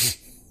mean,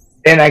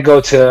 then I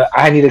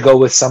need to go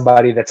with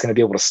somebody that's going to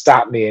be able to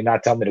stop me and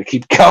not tell me to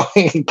keep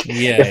going.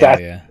 Yeah. If Yeah.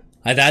 that's Yeah.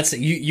 That's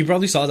you. You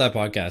probably saw that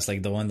podcast,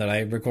 like the one that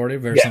I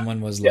recorded, where yeah,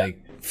 someone was yeah,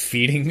 like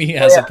feeding me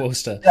oh, as yeah,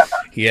 opposed to. yeah,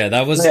 Yeah, yeah.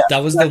 that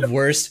was the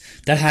worst.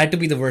 That had to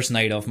be the worst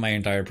night of my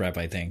entire prep,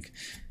 I think.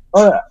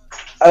 Oh,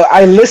 yeah.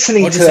 I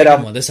listening Or the to it.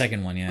 second one. The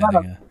second one. Yeah, I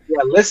think. Yeah.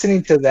 Yeah,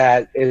 listening to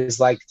that is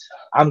like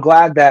I'm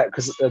glad that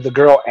because the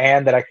girl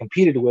Anne that I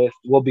competed with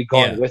will be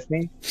going Yeah. with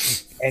me,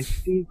 and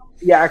she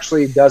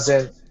actually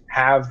doesn't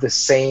have the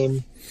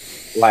same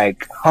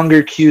like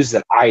hunger cues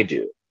that I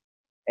do,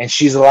 and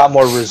she's a lot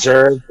more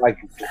reserved. Like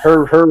her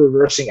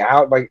reversing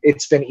out, like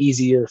it's been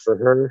easier for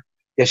her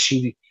because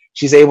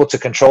she's able to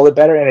control it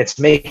better, and it's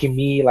making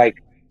me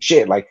like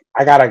shit. Like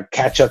I gotta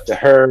catch up to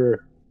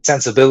her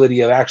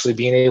sensibility of actually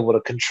being able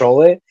to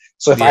control it.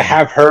 So if I Yeah.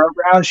 have her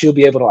around, she'll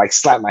be able to like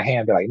slap my hand,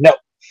 and be like, no,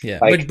 Yeah.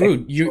 But like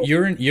bro,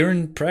 you're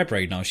in prep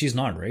right now. She's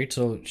not, right?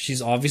 So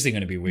she's obviously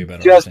going to be way better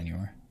off just than you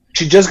are.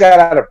 she just got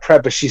out of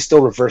prep, but she's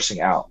still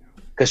reversing out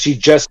because she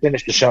just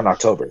finished the show in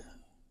October.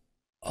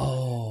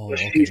 Oh.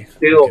 So Okay.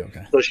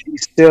 Okay.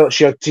 Okay.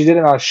 she did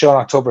it on a show on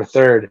October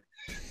 3rd.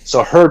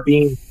 So her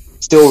being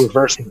still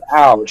reversing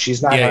out,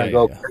 she's not Yeah. gonna Yeah.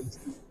 go Yeah. crazy.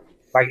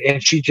 Like,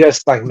 and she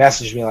just like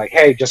messaged me like,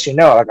 "Hey, just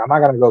like I'm not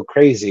gonna go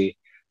crazy.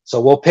 So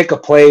we'll pick a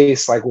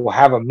place, like we'll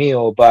have a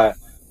meal, but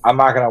I'm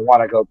not gonna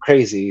want to go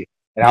crazy,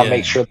 and I'll Yeah.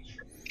 make Yeah. sure to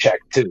check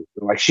too.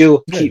 Like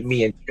she'll keep Good.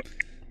 me in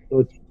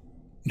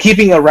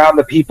keeping around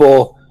the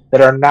people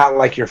that are not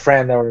like your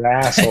friend that were an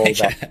asshole.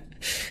 That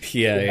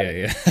Yeah. Yeah.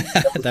 Yeah.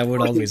 That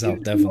would always help.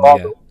 do Definitely.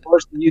 Yeah.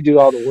 you do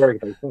all the work.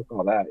 Like fuck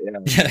all that,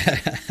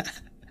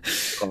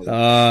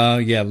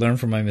 Yeah, learn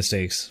from my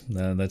mistakes.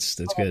 That's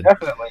good.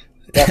 Definitely,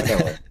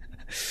 definitely.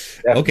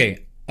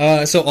 Okay.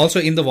 So also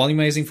in the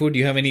volumizing food, do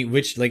you have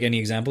any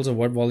examples of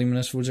what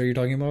voluminous foods are you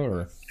talking about?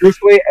 Or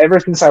Truthfully, ever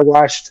since I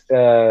watched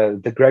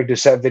the Greg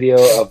Doucette video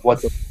of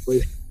what the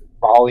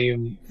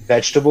volume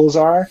vegetables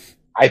are,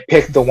 I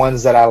picked the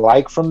ones that I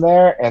like from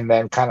there and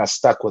then kind of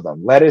stuck with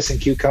them. Lettuce and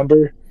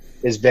cucumber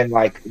has been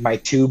like my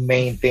 2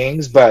 main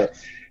things, but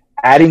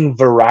adding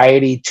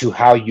variety to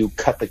how you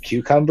cut the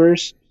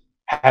cucumbers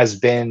has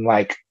been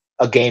like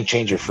a game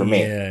changer for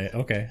me. yeah,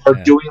 okay. Or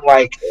Yeah. doing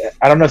like,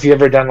 I don't know if you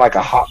ever done like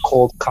a hot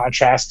cold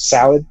contrast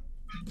salad.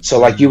 So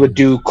like you would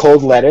do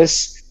cold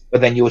lettuce,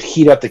 but then you would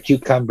heat up the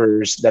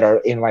cucumbers that are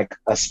in like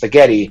a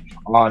spaghetti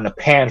on a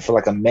pan for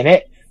like a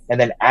minute and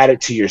then add it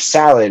to your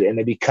salad, and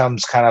it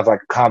becomes kind of like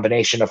a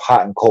combination of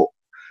hot and cold.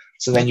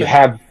 So then you Okay.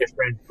 have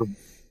different,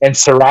 and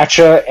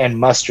sriracha and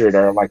mustard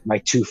are like my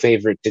 2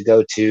 favorite to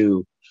go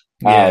to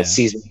Yeah.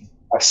 season,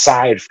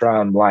 aside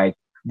from like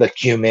the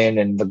cumin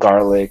and the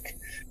garlic,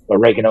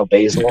 oregano,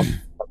 basil.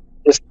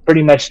 Just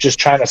pretty much just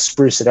trying to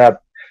spruce it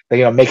up,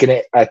 like, making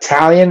it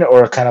Italian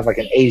or kind of like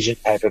an Asian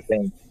type of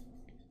thing,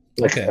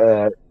 like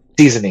Okay.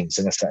 seasonings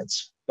in a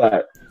sense.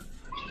 But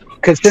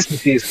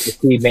consistency is the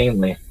key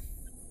mainly,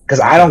 because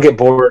I don't Okay. get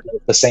bored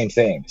with the same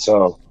thing.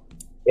 So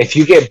if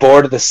you get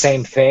bored of the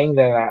same thing,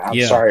 then I'm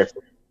Yeah. sorry if it's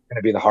going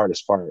to be the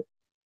hardest part.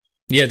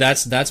 Yeah,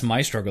 that's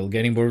my struggle,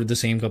 getting bored with the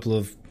same couple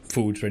of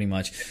foods pretty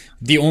much.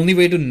 The only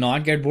way to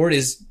not get bored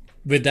is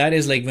with that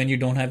is like when you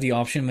don't have the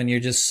option, when you're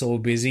just so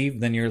busy,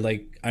 then you're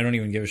like, I don't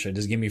even give a shit.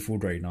 Just give me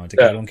food right now. It's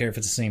like, I don't care if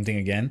it's the same thing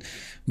again.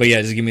 But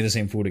yeah, just give me the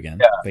same food again.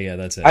 Yeah. But yeah,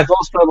 that's it. I've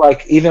also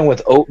like, even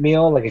with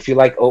oatmeal, like if you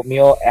like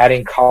oatmeal,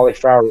 adding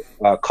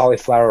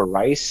cauliflower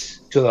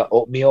rice to the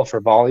oatmeal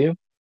for volume.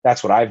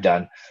 That's what I've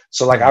done.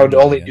 So like I would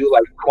only do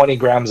like 20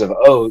 grams of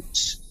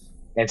oats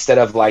instead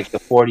of like the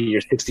 40 or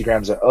 60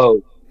 grams of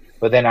oats.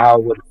 But then I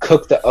would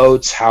cook the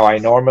oats how I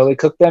normally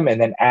cook them, and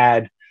then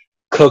add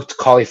cooked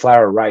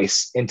cauliflower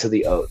rice into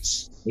the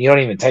oats. You don't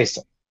even taste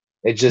them.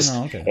 It just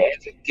Oh, okay.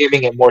 it's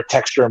giving it more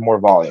texture and more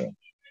volume.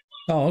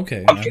 Oh,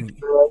 okay.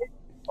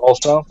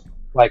 Also,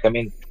 like, I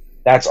mean,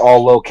 that's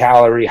all low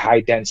calorie, high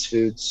dense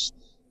foods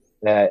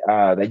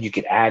that you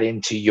could add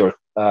into your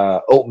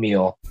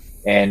oatmeal,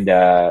 and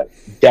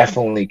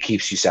definitely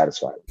keeps you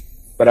satisfied.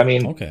 But I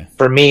mean, Okay.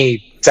 for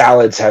me,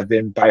 salads have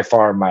been by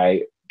far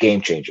my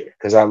game changer,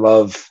 because I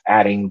love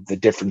adding the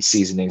different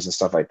seasonings and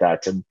stuff like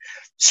that to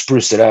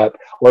spruce it up.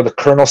 Or the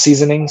kernel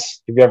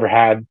seasonings. Have you ever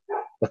had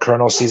the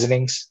kernel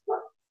seasonings?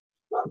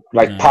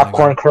 Like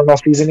popcorn kernel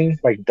seasoning,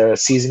 like the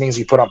seasonings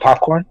you put on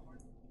popcorn.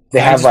 They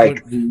have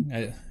like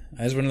I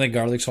just put like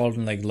garlic salt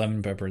and like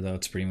lemon pepper.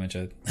 That's pretty much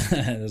it.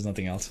 There's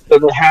nothing else. so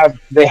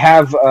they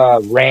have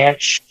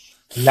ranch,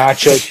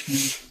 nacho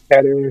cheese,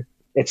 cheddar.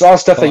 It's all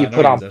stuff that you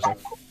put on.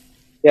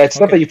 Yeah, it's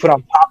stuff that you put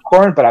on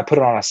popcorn, but I put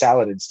it on a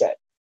salad instead.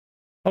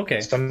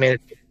 Okay. So I mean,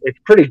 it's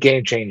pretty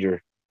game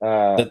changer. They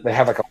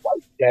have like a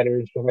white cheddar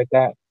and stuff like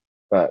that.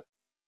 But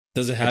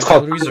does it have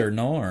calories or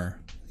no? Or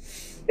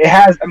It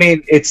has. I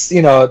mean, it's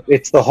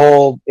it's the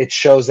whole. It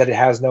shows that it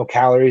has no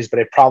calories, but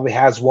it probably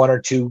has 1 or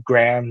 2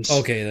 grams.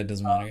 Okay, that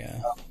doesn't matter.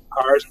 Yeah.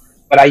 Carbs.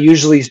 But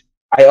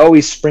I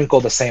always sprinkle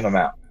the same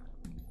amount.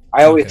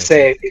 I always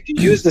say if you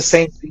use the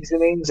same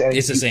seasonings and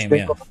it's you the same,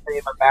 sprinkle the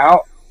same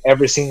amount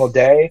every single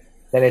day,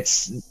 then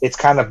it's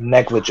kind of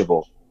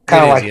negligible.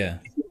 Kind of like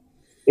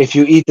if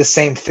you eat the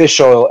same fish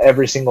oil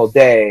every single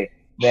day,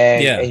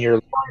 then and you're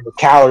low with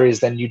calories,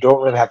 then you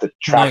don't really have to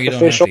track the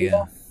fish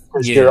oil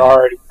because you're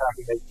already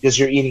tracking it because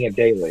you're eating it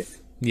daily.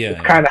 Yeah,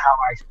 it's kind of how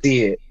I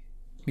see it.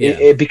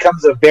 It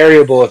becomes a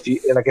variable if you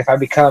like.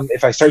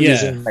 If I start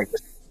using like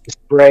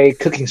the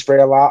cooking spray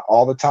a lot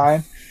all the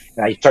time,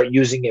 and I start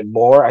using it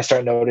more, I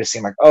start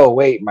noticing like, oh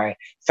wait, my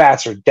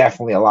fats are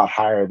definitely a lot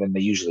higher than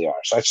they usually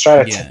are. So I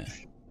try to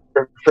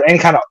for any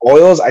kind of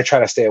oils, I try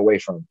to stay away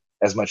from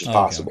as much as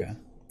possible.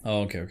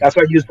 Okay. That's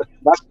why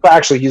I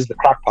actually use the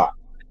crock pot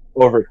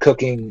over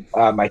cooking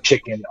my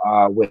chicken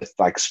with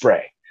like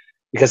spray,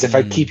 because if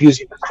I keep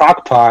using the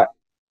crock pot,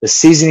 the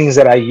seasonings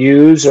that I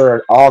use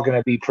are all going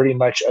to be pretty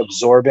much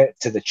absorbent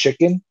to the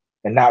chicken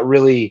and not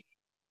really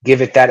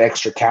give it that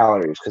extra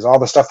calories, because all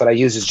the stuff that I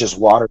use is just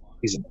water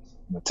seasoning.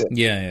 That's it.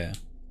 Yeah.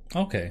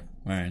 Okay.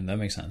 All right. That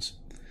makes sense.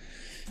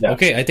 Yeah.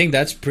 Okay. I think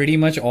that's pretty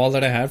much all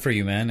that I had for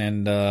you, man.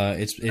 And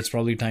it's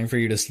probably time for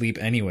you to sleep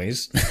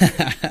anyways.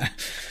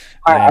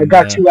 I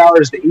got 2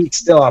 hours to eat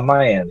still on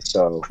my end.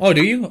 So. Oh,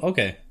 do you?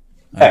 Okay.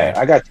 Hey,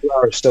 I got 2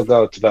 hours still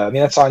go to, but I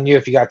mean, that's on you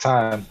if you got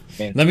time.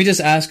 Let me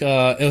just ask,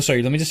 let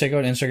me just check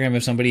out Instagram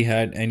if somebody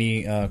had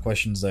any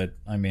questions that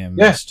I may have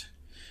missed.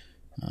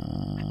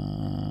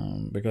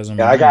 Because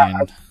I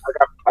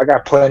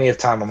got plenty of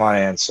time on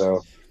my end,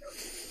 so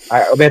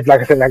I mean,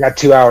 like I said, I got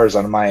 2 hours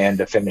on my end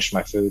to finish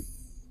my food,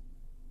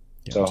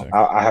 so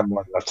I have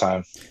more than enough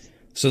time.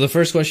 So the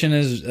first question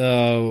is,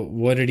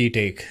 what did he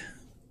take?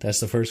 That's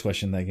the first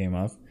question that came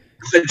up.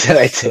 What did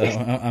I take? So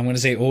I'm going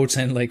to say oats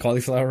and like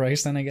cauliflower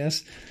rice then, I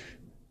guess.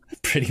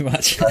 Pretty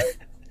much.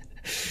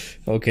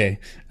 Okay.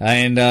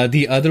 And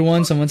the other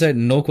one, someone said,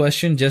 no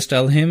question, just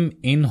tell him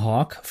in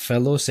Hawk,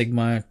 fellow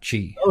Sigma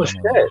Chi. Oh,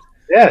 shit.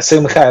 Yeah,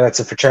 Sigma Chi, that's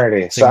a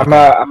fraternity.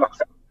 Sigma so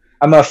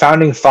I'm a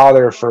founding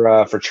father for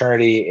a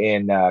fraternity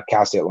in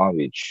Cal State Long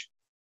Beach.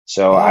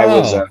 So I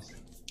was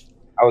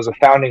a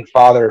founding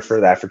father for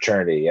that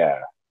fraternity,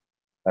 yeah.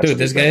 Dude,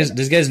 this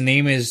guy's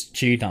name is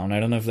Chi Town.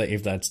 I don't know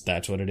if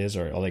that's what it is,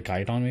 or like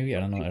Kai Town maybe. I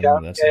don't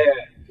know.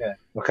 Yeah.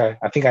 Okay,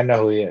 I think I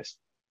know who he is.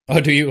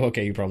 Oh, do you?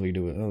 Okay, you probably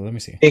do. Oh, let me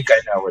see. I think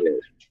I know what it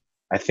is.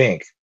 I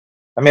think.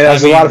 I mean,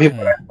 there's a lot of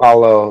people that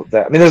follow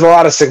that. I mean, there's a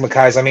lot of Sigma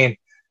Chis. I mean,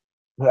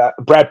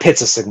 Brad Pitt's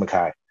a Sigma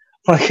Chi.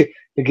 Like,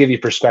 to give you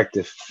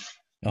perspective,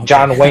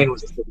 John Wayne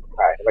was a Sigma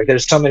Chi. Like,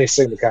 there's so many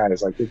Sigma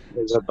Chis. Like,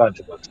 there's a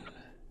bunch of them.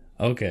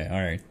 Okay, all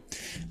right.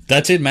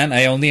 That's it, man.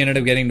 I only ended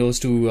up getting those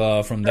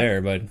two from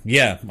there, but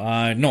yeah,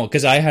 no,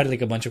 because I had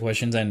like a bunch of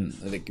questions and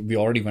like we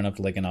already went up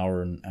to like an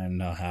hour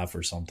and a half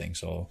or something.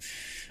 So,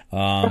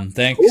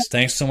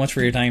 thanks so much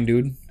for your time,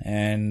 dude.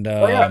 And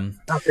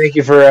thank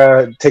you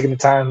for taking the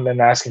time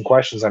and asking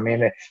questions. I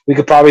mean, we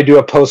could probably do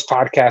a post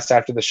podcast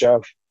after the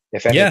show.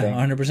 If anything.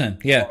 Yeah,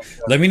 100%. Yeah,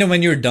 let me know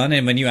when you're done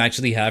and when you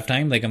actually have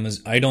time. Like,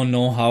 I don't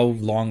know how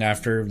long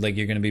after like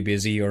you're gonna be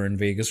busy or in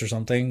Vegas or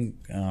something.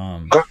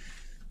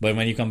 But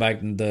when you come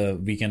back the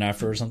weekend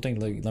after or something,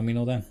 like, let me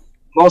know then.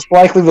 Most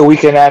likely the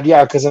weekend after,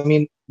 yeah, because I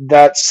mean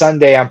that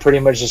Sunday I'm pretty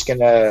much just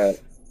gonna,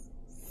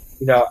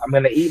 I'm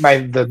gonna eat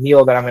the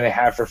meal that I'm gonna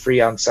have for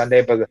free on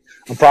Sunday, but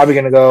I'm probably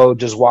gonna go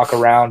just walk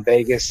around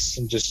Vegas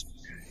and just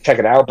check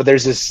it out. But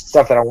there's this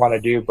stuff that I want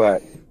to do,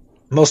 but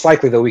most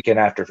likely the weekend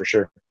after for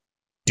sure.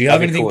 Do you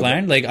have anything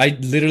planned? Like, I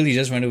literally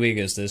just went to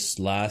Vegas this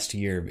last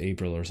year,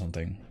 April or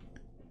something.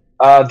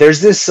 There's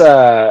this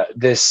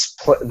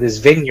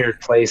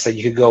vineyard place that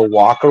you could go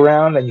walk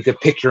around and you could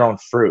pick your own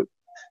fruit.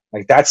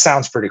 Like, that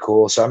sounds pretty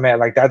cool. So I mean,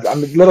 like that,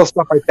 little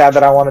stuff like that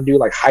I want to do,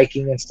 like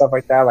hiking and stuff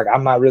like that. Like,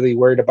 I'm not really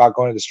worried about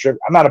going to the strip.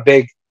 I'm not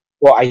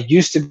I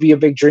used to be a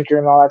big drinker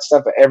and all that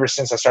stuff, but ever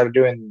since I started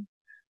doing,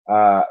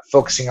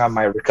 focusing on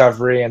my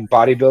recovery and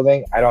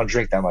bodybuilding, I don't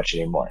drink that much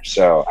anymore.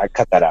 So I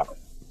cut that out.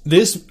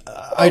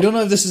 I don't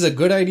know if this is a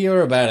good idea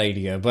or a bad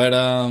idea, but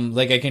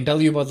like I can tell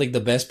you about like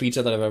the best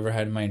pizza that I've ever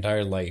had in my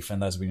entire life,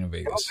 and that's been in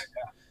Vegas.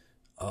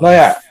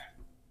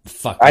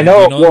 Fuck. I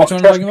know. You know which one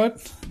I'm talking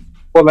about?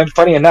 Well, then,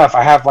 funny enough,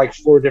 I have like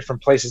 4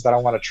 different places that I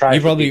want to try.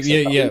 You probably,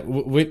 yeah.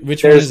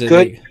 Which one is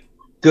it?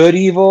 Good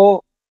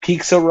Evil,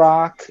 Pizza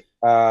Rock,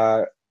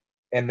 and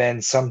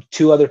then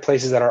 2 other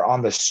places that are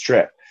on the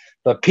strip.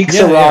 But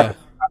Pizza Rock,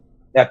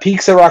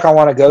 Pizza Rock, I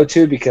want to go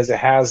to because it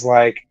has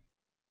like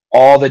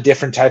all the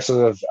different types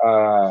of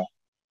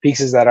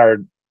pizzas that are.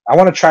 I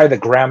want to try the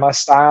grandma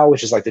style,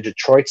 which is like the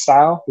Detroit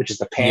style, which is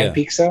the pan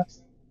pizza.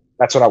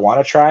 That's what I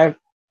want to try.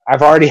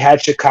 I've already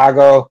had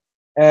Chicago.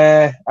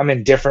 I'm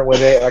indifferent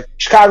with it. Like,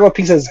 Chicago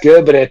pizza is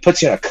good, but it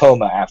puts you in a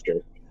coma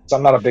after. So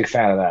I'm not a big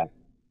fan of that.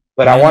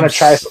 But I want to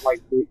try some like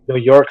New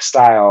York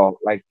style,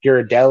 like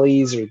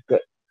Ghirardelli's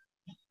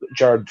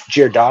or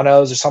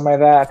Giordano's or something like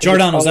that.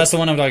 Giordano's, that's the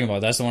one I'm talking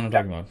about.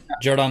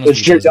 Giordano's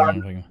pizza is the one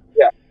I'm talking about.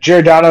 Yeah.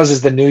 Giordano's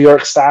is the New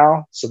York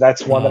style, so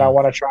that's one that I Oh,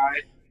 want to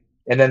try.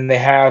 And then they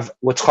have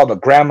what's called a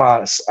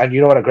grandma. And you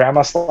know what a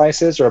grandma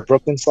slice is, or a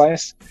Brooklyn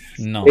slice?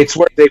 no. It's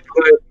where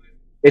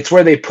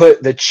they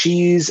put the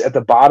cheese at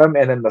the bottom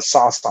and then the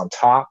sauce on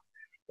top,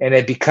 and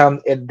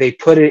they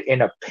put it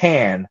in a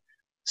pan,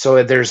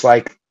 so there's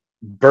like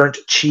burnt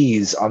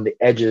cheese on the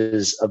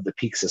edges of the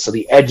pizza. So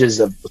the edges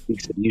of the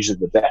pizza are usually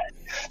the best.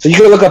 So you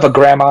can look up a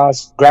grandma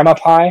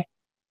pie,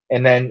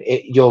 and then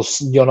you'll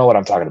know what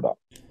I'm talking about.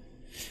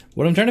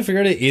 What I'm trying to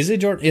figure out is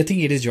it Jord? I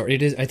think it is Jord.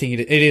 It is. I think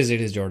it is.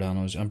 It is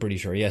Giordano's. I'm pretty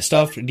sure. Yeah,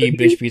 stuffed deep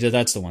dish pizza.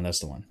 That's the one. That's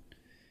the one.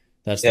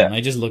 That's the one.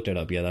 I just looked it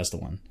up. Yeah, that's the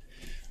one.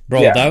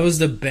 Bro, that was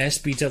the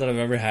best pizza that I've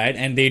ever had.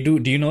 And they do.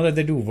 Do you know that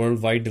they do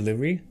worldwide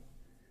delivery?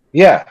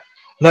 Yeah.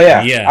 No,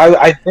 yeah. Yeah.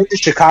 I've been to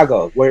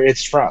Chicago, where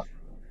it's from.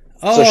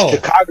 Oh. So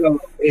Chicago,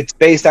 it's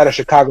based out of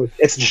Chicago.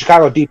 It's the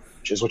Chicago deep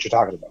dish, is what you're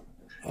talking about.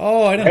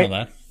 Oh, I didn't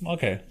know that.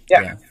 Okay.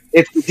 Yeah.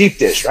 It's the deep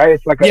dish, right?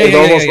 It's like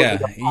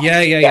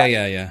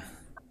yeah.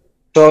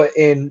 So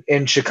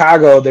in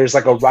Chicago, there's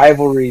like a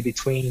rivalry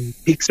between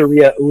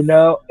Pizzeria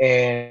Uno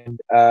and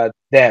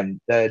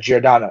the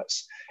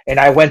Giordano's, and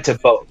I went to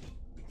both.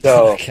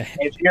 So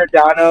and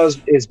Giordano's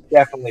is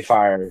definitely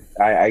fire.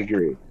 I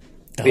agree.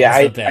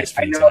 I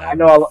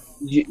know.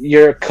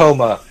 You're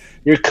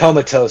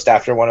comatose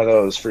after one of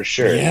those for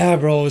sure. Yeah,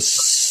 bro.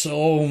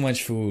 So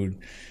much food.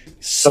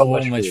 So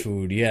much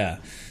food. Yeah.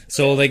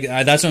 So like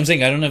that's what I'm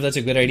saying. I don't know if that's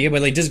a good idea,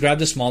 but like just grab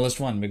the smallest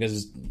one because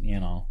it's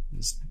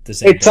the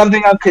same. It's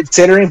something I'm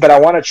considering, but I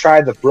want to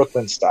try the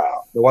Brooklyn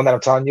style. The one that I'm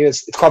telling you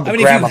it's called the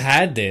grandma. If you've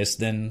had this,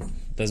 then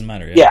it doesn't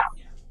matter. Yeah,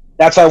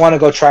 that's why I want to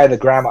go try the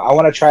grandma. I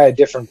want to try a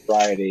different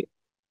variety.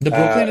 The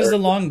Brooklyn is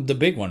the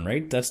big one,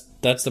 right? That's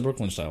the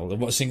Brooklyn style,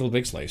 the single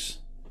big slice,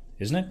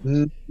 isn't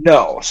it?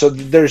 No. So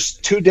there's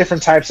two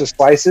different types of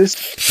slices.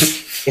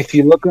 If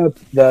you look up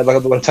what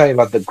I'm telling you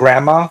about the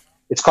grandma.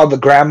 It's called the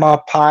grandma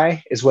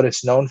pie, is what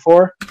it's known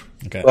for.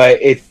 Okay. But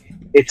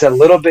it's a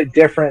little bit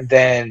different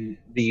than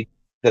the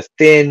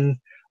thin,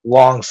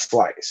 long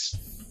slice.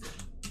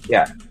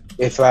 Yeah.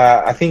 If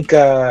I think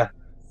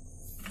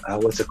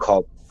what's it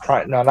called?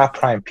 Not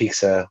prime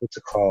pizza. What's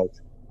it called?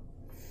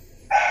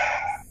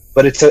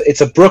 But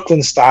it's a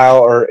Brooklyn style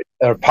or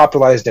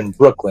popularized in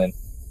Brooklyn.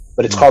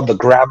 But it's called the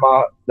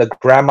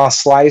grandma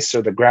slice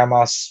or the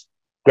grandma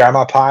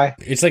pie.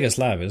 It's like a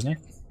slab, isn't it?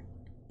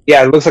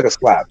 Yeah, it looks like a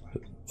slab.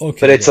 Okay,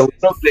 but it's a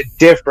little bit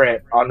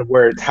different on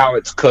how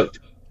it's cooked.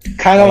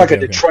 Kind of like a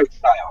Detroit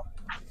style.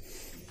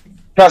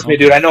 Trust me,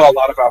 dude, I know a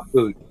lot about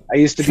food. I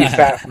used to be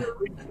fat for a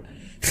reason.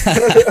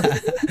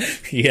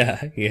 Yeah,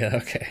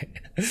 okay.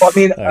 Well, I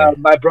mean,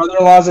 my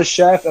brother-in-law's a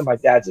chef and my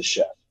dad's a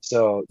chef.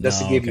 So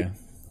just to give you...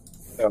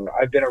 So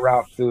I've been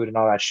around food and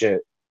all that shit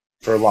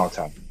for a long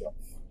time. So.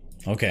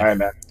 Okay. All right,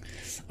 man.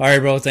 All right,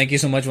 bro. Thank you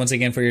so much once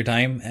again for your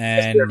time.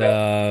 And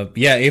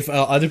if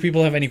other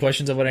people have any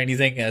questions about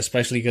anything,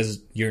 especially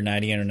because you're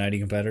Natty and a Natty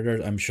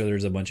competitor, I'm sure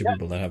there's a bunch of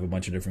people that have a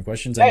bunch of different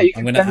questions. And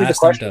I'm going to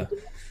ask them to.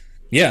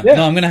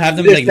 I'm going to have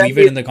them leave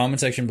it in the comment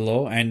section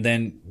below, and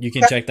then you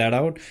can check that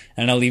out.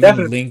 And I'll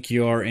even link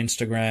your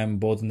Instagram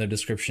both in the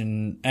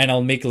description, and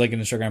I'll make like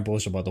an Instagram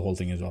post about the whole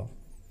thing as well.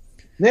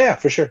 Yeah,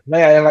 for sure.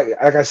 Yeah, and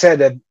like I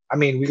said, I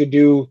mean, we could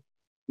do.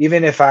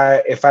 Even if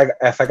I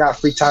got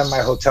free time in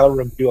my hotel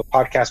room, do a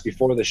podcast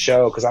before the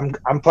show because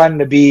I'm planning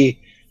to be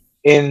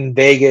in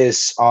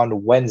Vegas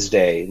on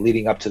Wednesday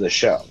leading up to the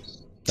show,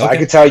 so I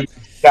could tell you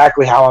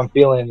exactly how I'm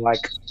feeling like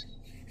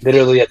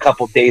literally a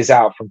couple days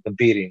out from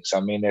competing. So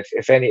I mean,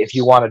 if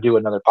you want to do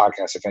another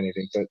podcast, if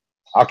anything, but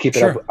I'll keep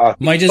it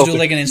up. Might just do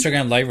like an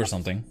Instagram live or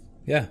something.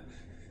 Yeah,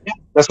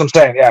 that's what I'm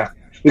saying. Yeah,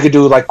 we could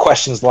do like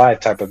questions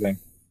live type of thing.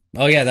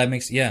 Oh yeah, that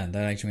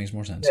actually makes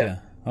more sense. Yeah.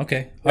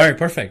 Okay. All right.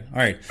 Perfect. All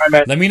right.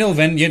 Let me know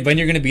when you're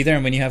going to be there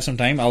and when you have some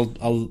time.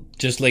 I'll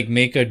just like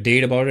make a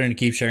date about it and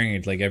keep sharing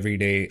it like every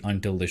day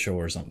until the show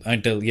or something.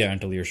 Until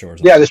your show or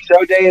something. Yeah, the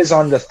show day is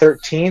on the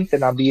 13th,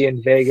 and I'll be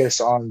in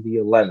Vegas on the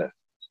 11th.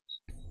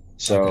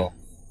 So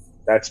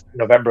that's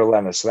November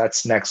 11th. So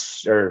that's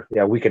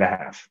week and a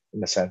half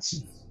in a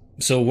sense.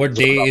 So what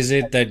day is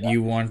it that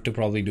you want to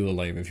probably do a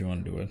live if you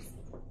want to do it?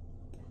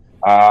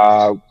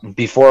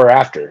 Before or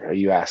after? Are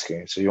you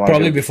asking? So you want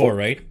probably before,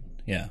 right?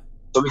 Yeah.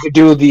 So we could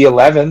do the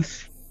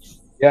 11th.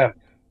 Yeah.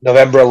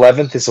 November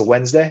 11th is a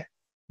Wednesday.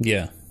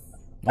 Yeah.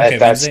 Okay,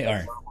 Wednesday? All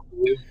right.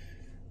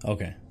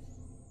 Okay.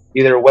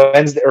 Either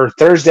Wednesday or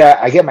Thursday.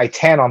 I get my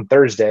tan on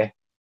Thursday.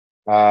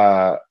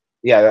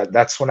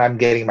 That's when I'm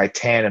getting my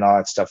tan and all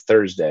that stuff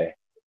Thursday.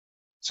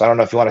 So I don't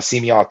know if you want to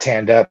see me all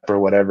tanned up or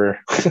whatever.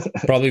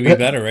 Probably be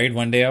better, right?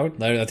 One day out?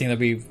 I think that'd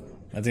be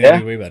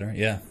way better.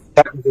 Yeah.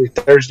 Technically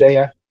Thursday,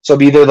 yeah. So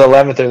it'll be either the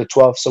 11th or the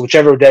 12th. So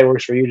whichever day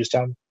works for you, just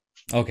tell me.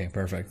 Okay,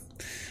 perfect.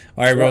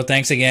 All right, bro.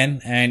 Thanks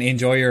again, and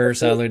enjoy your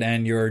salad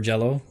and your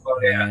Jello. Oh,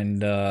 yeah.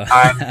 And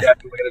I'm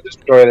definitely gonna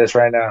destroy this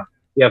right now.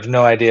 You have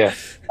no idea.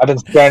 I've been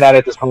staring at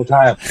it this whole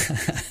time.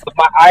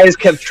 My eyes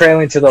kept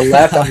trailing to the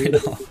left. I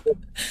know.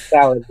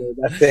 Salad, dude.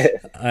 That's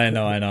it. I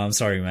know. I'm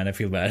sorry, man. I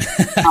feel bad.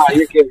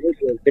 You're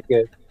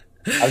good.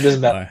 I'm just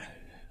mad.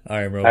 All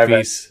right, bro.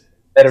 Peace.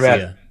 Later,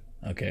 man.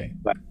 Okay.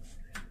 Bye.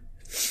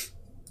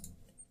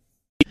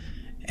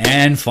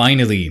 And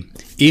finally,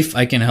 if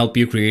I can help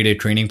you create a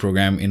training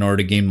program in order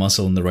to gain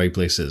muscle in the right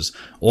places,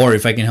 or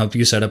if I can help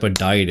you set up a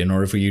diet in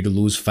order for you to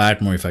lose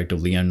fat more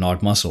effectively and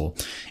not muscle,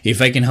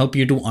 if I can help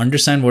you to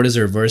understand what is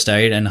a reverse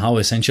diet and how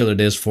essential it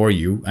is for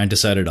you and to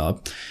set it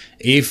up,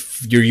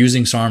 if you're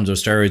using SARMs or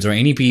steroids or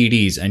any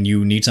PEDs and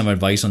you need some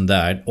advice on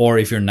that, or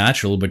if you're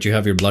natural but you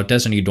have your blood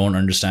test and you don't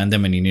understand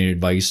them and you need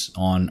advice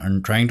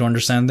on trying to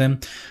understand them,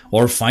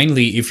 or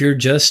finally, if you're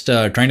just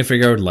trying to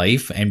figure out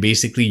life and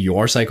basically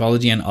your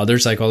psychology and other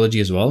psychology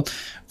as well,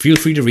 feel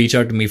free to reach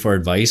out to me for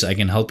advice. I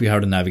can help you how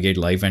to navigate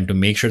life and to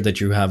make sure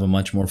that you have a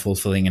much more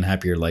fulfilling and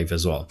happier life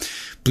as well.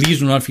 Please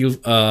do not feel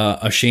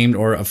ashamed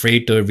or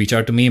afraid to reach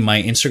out to me.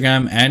 My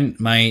Instagram and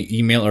my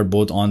email are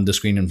both on the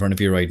screen in front of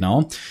you right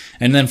now.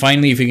 And then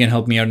finally, if you can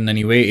help me out in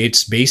any way,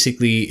 it's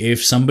basically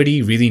if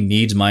somebody really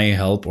needs my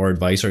help or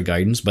advice or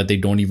guidance, but they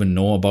don't even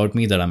know about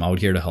me, that I'm out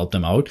here to help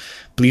them out,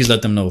 please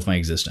let them know of my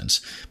existence.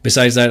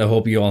 Besides that, I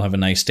hope you all have a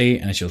nice day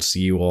and I shall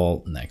see you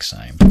all next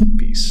time.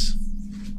 Peace.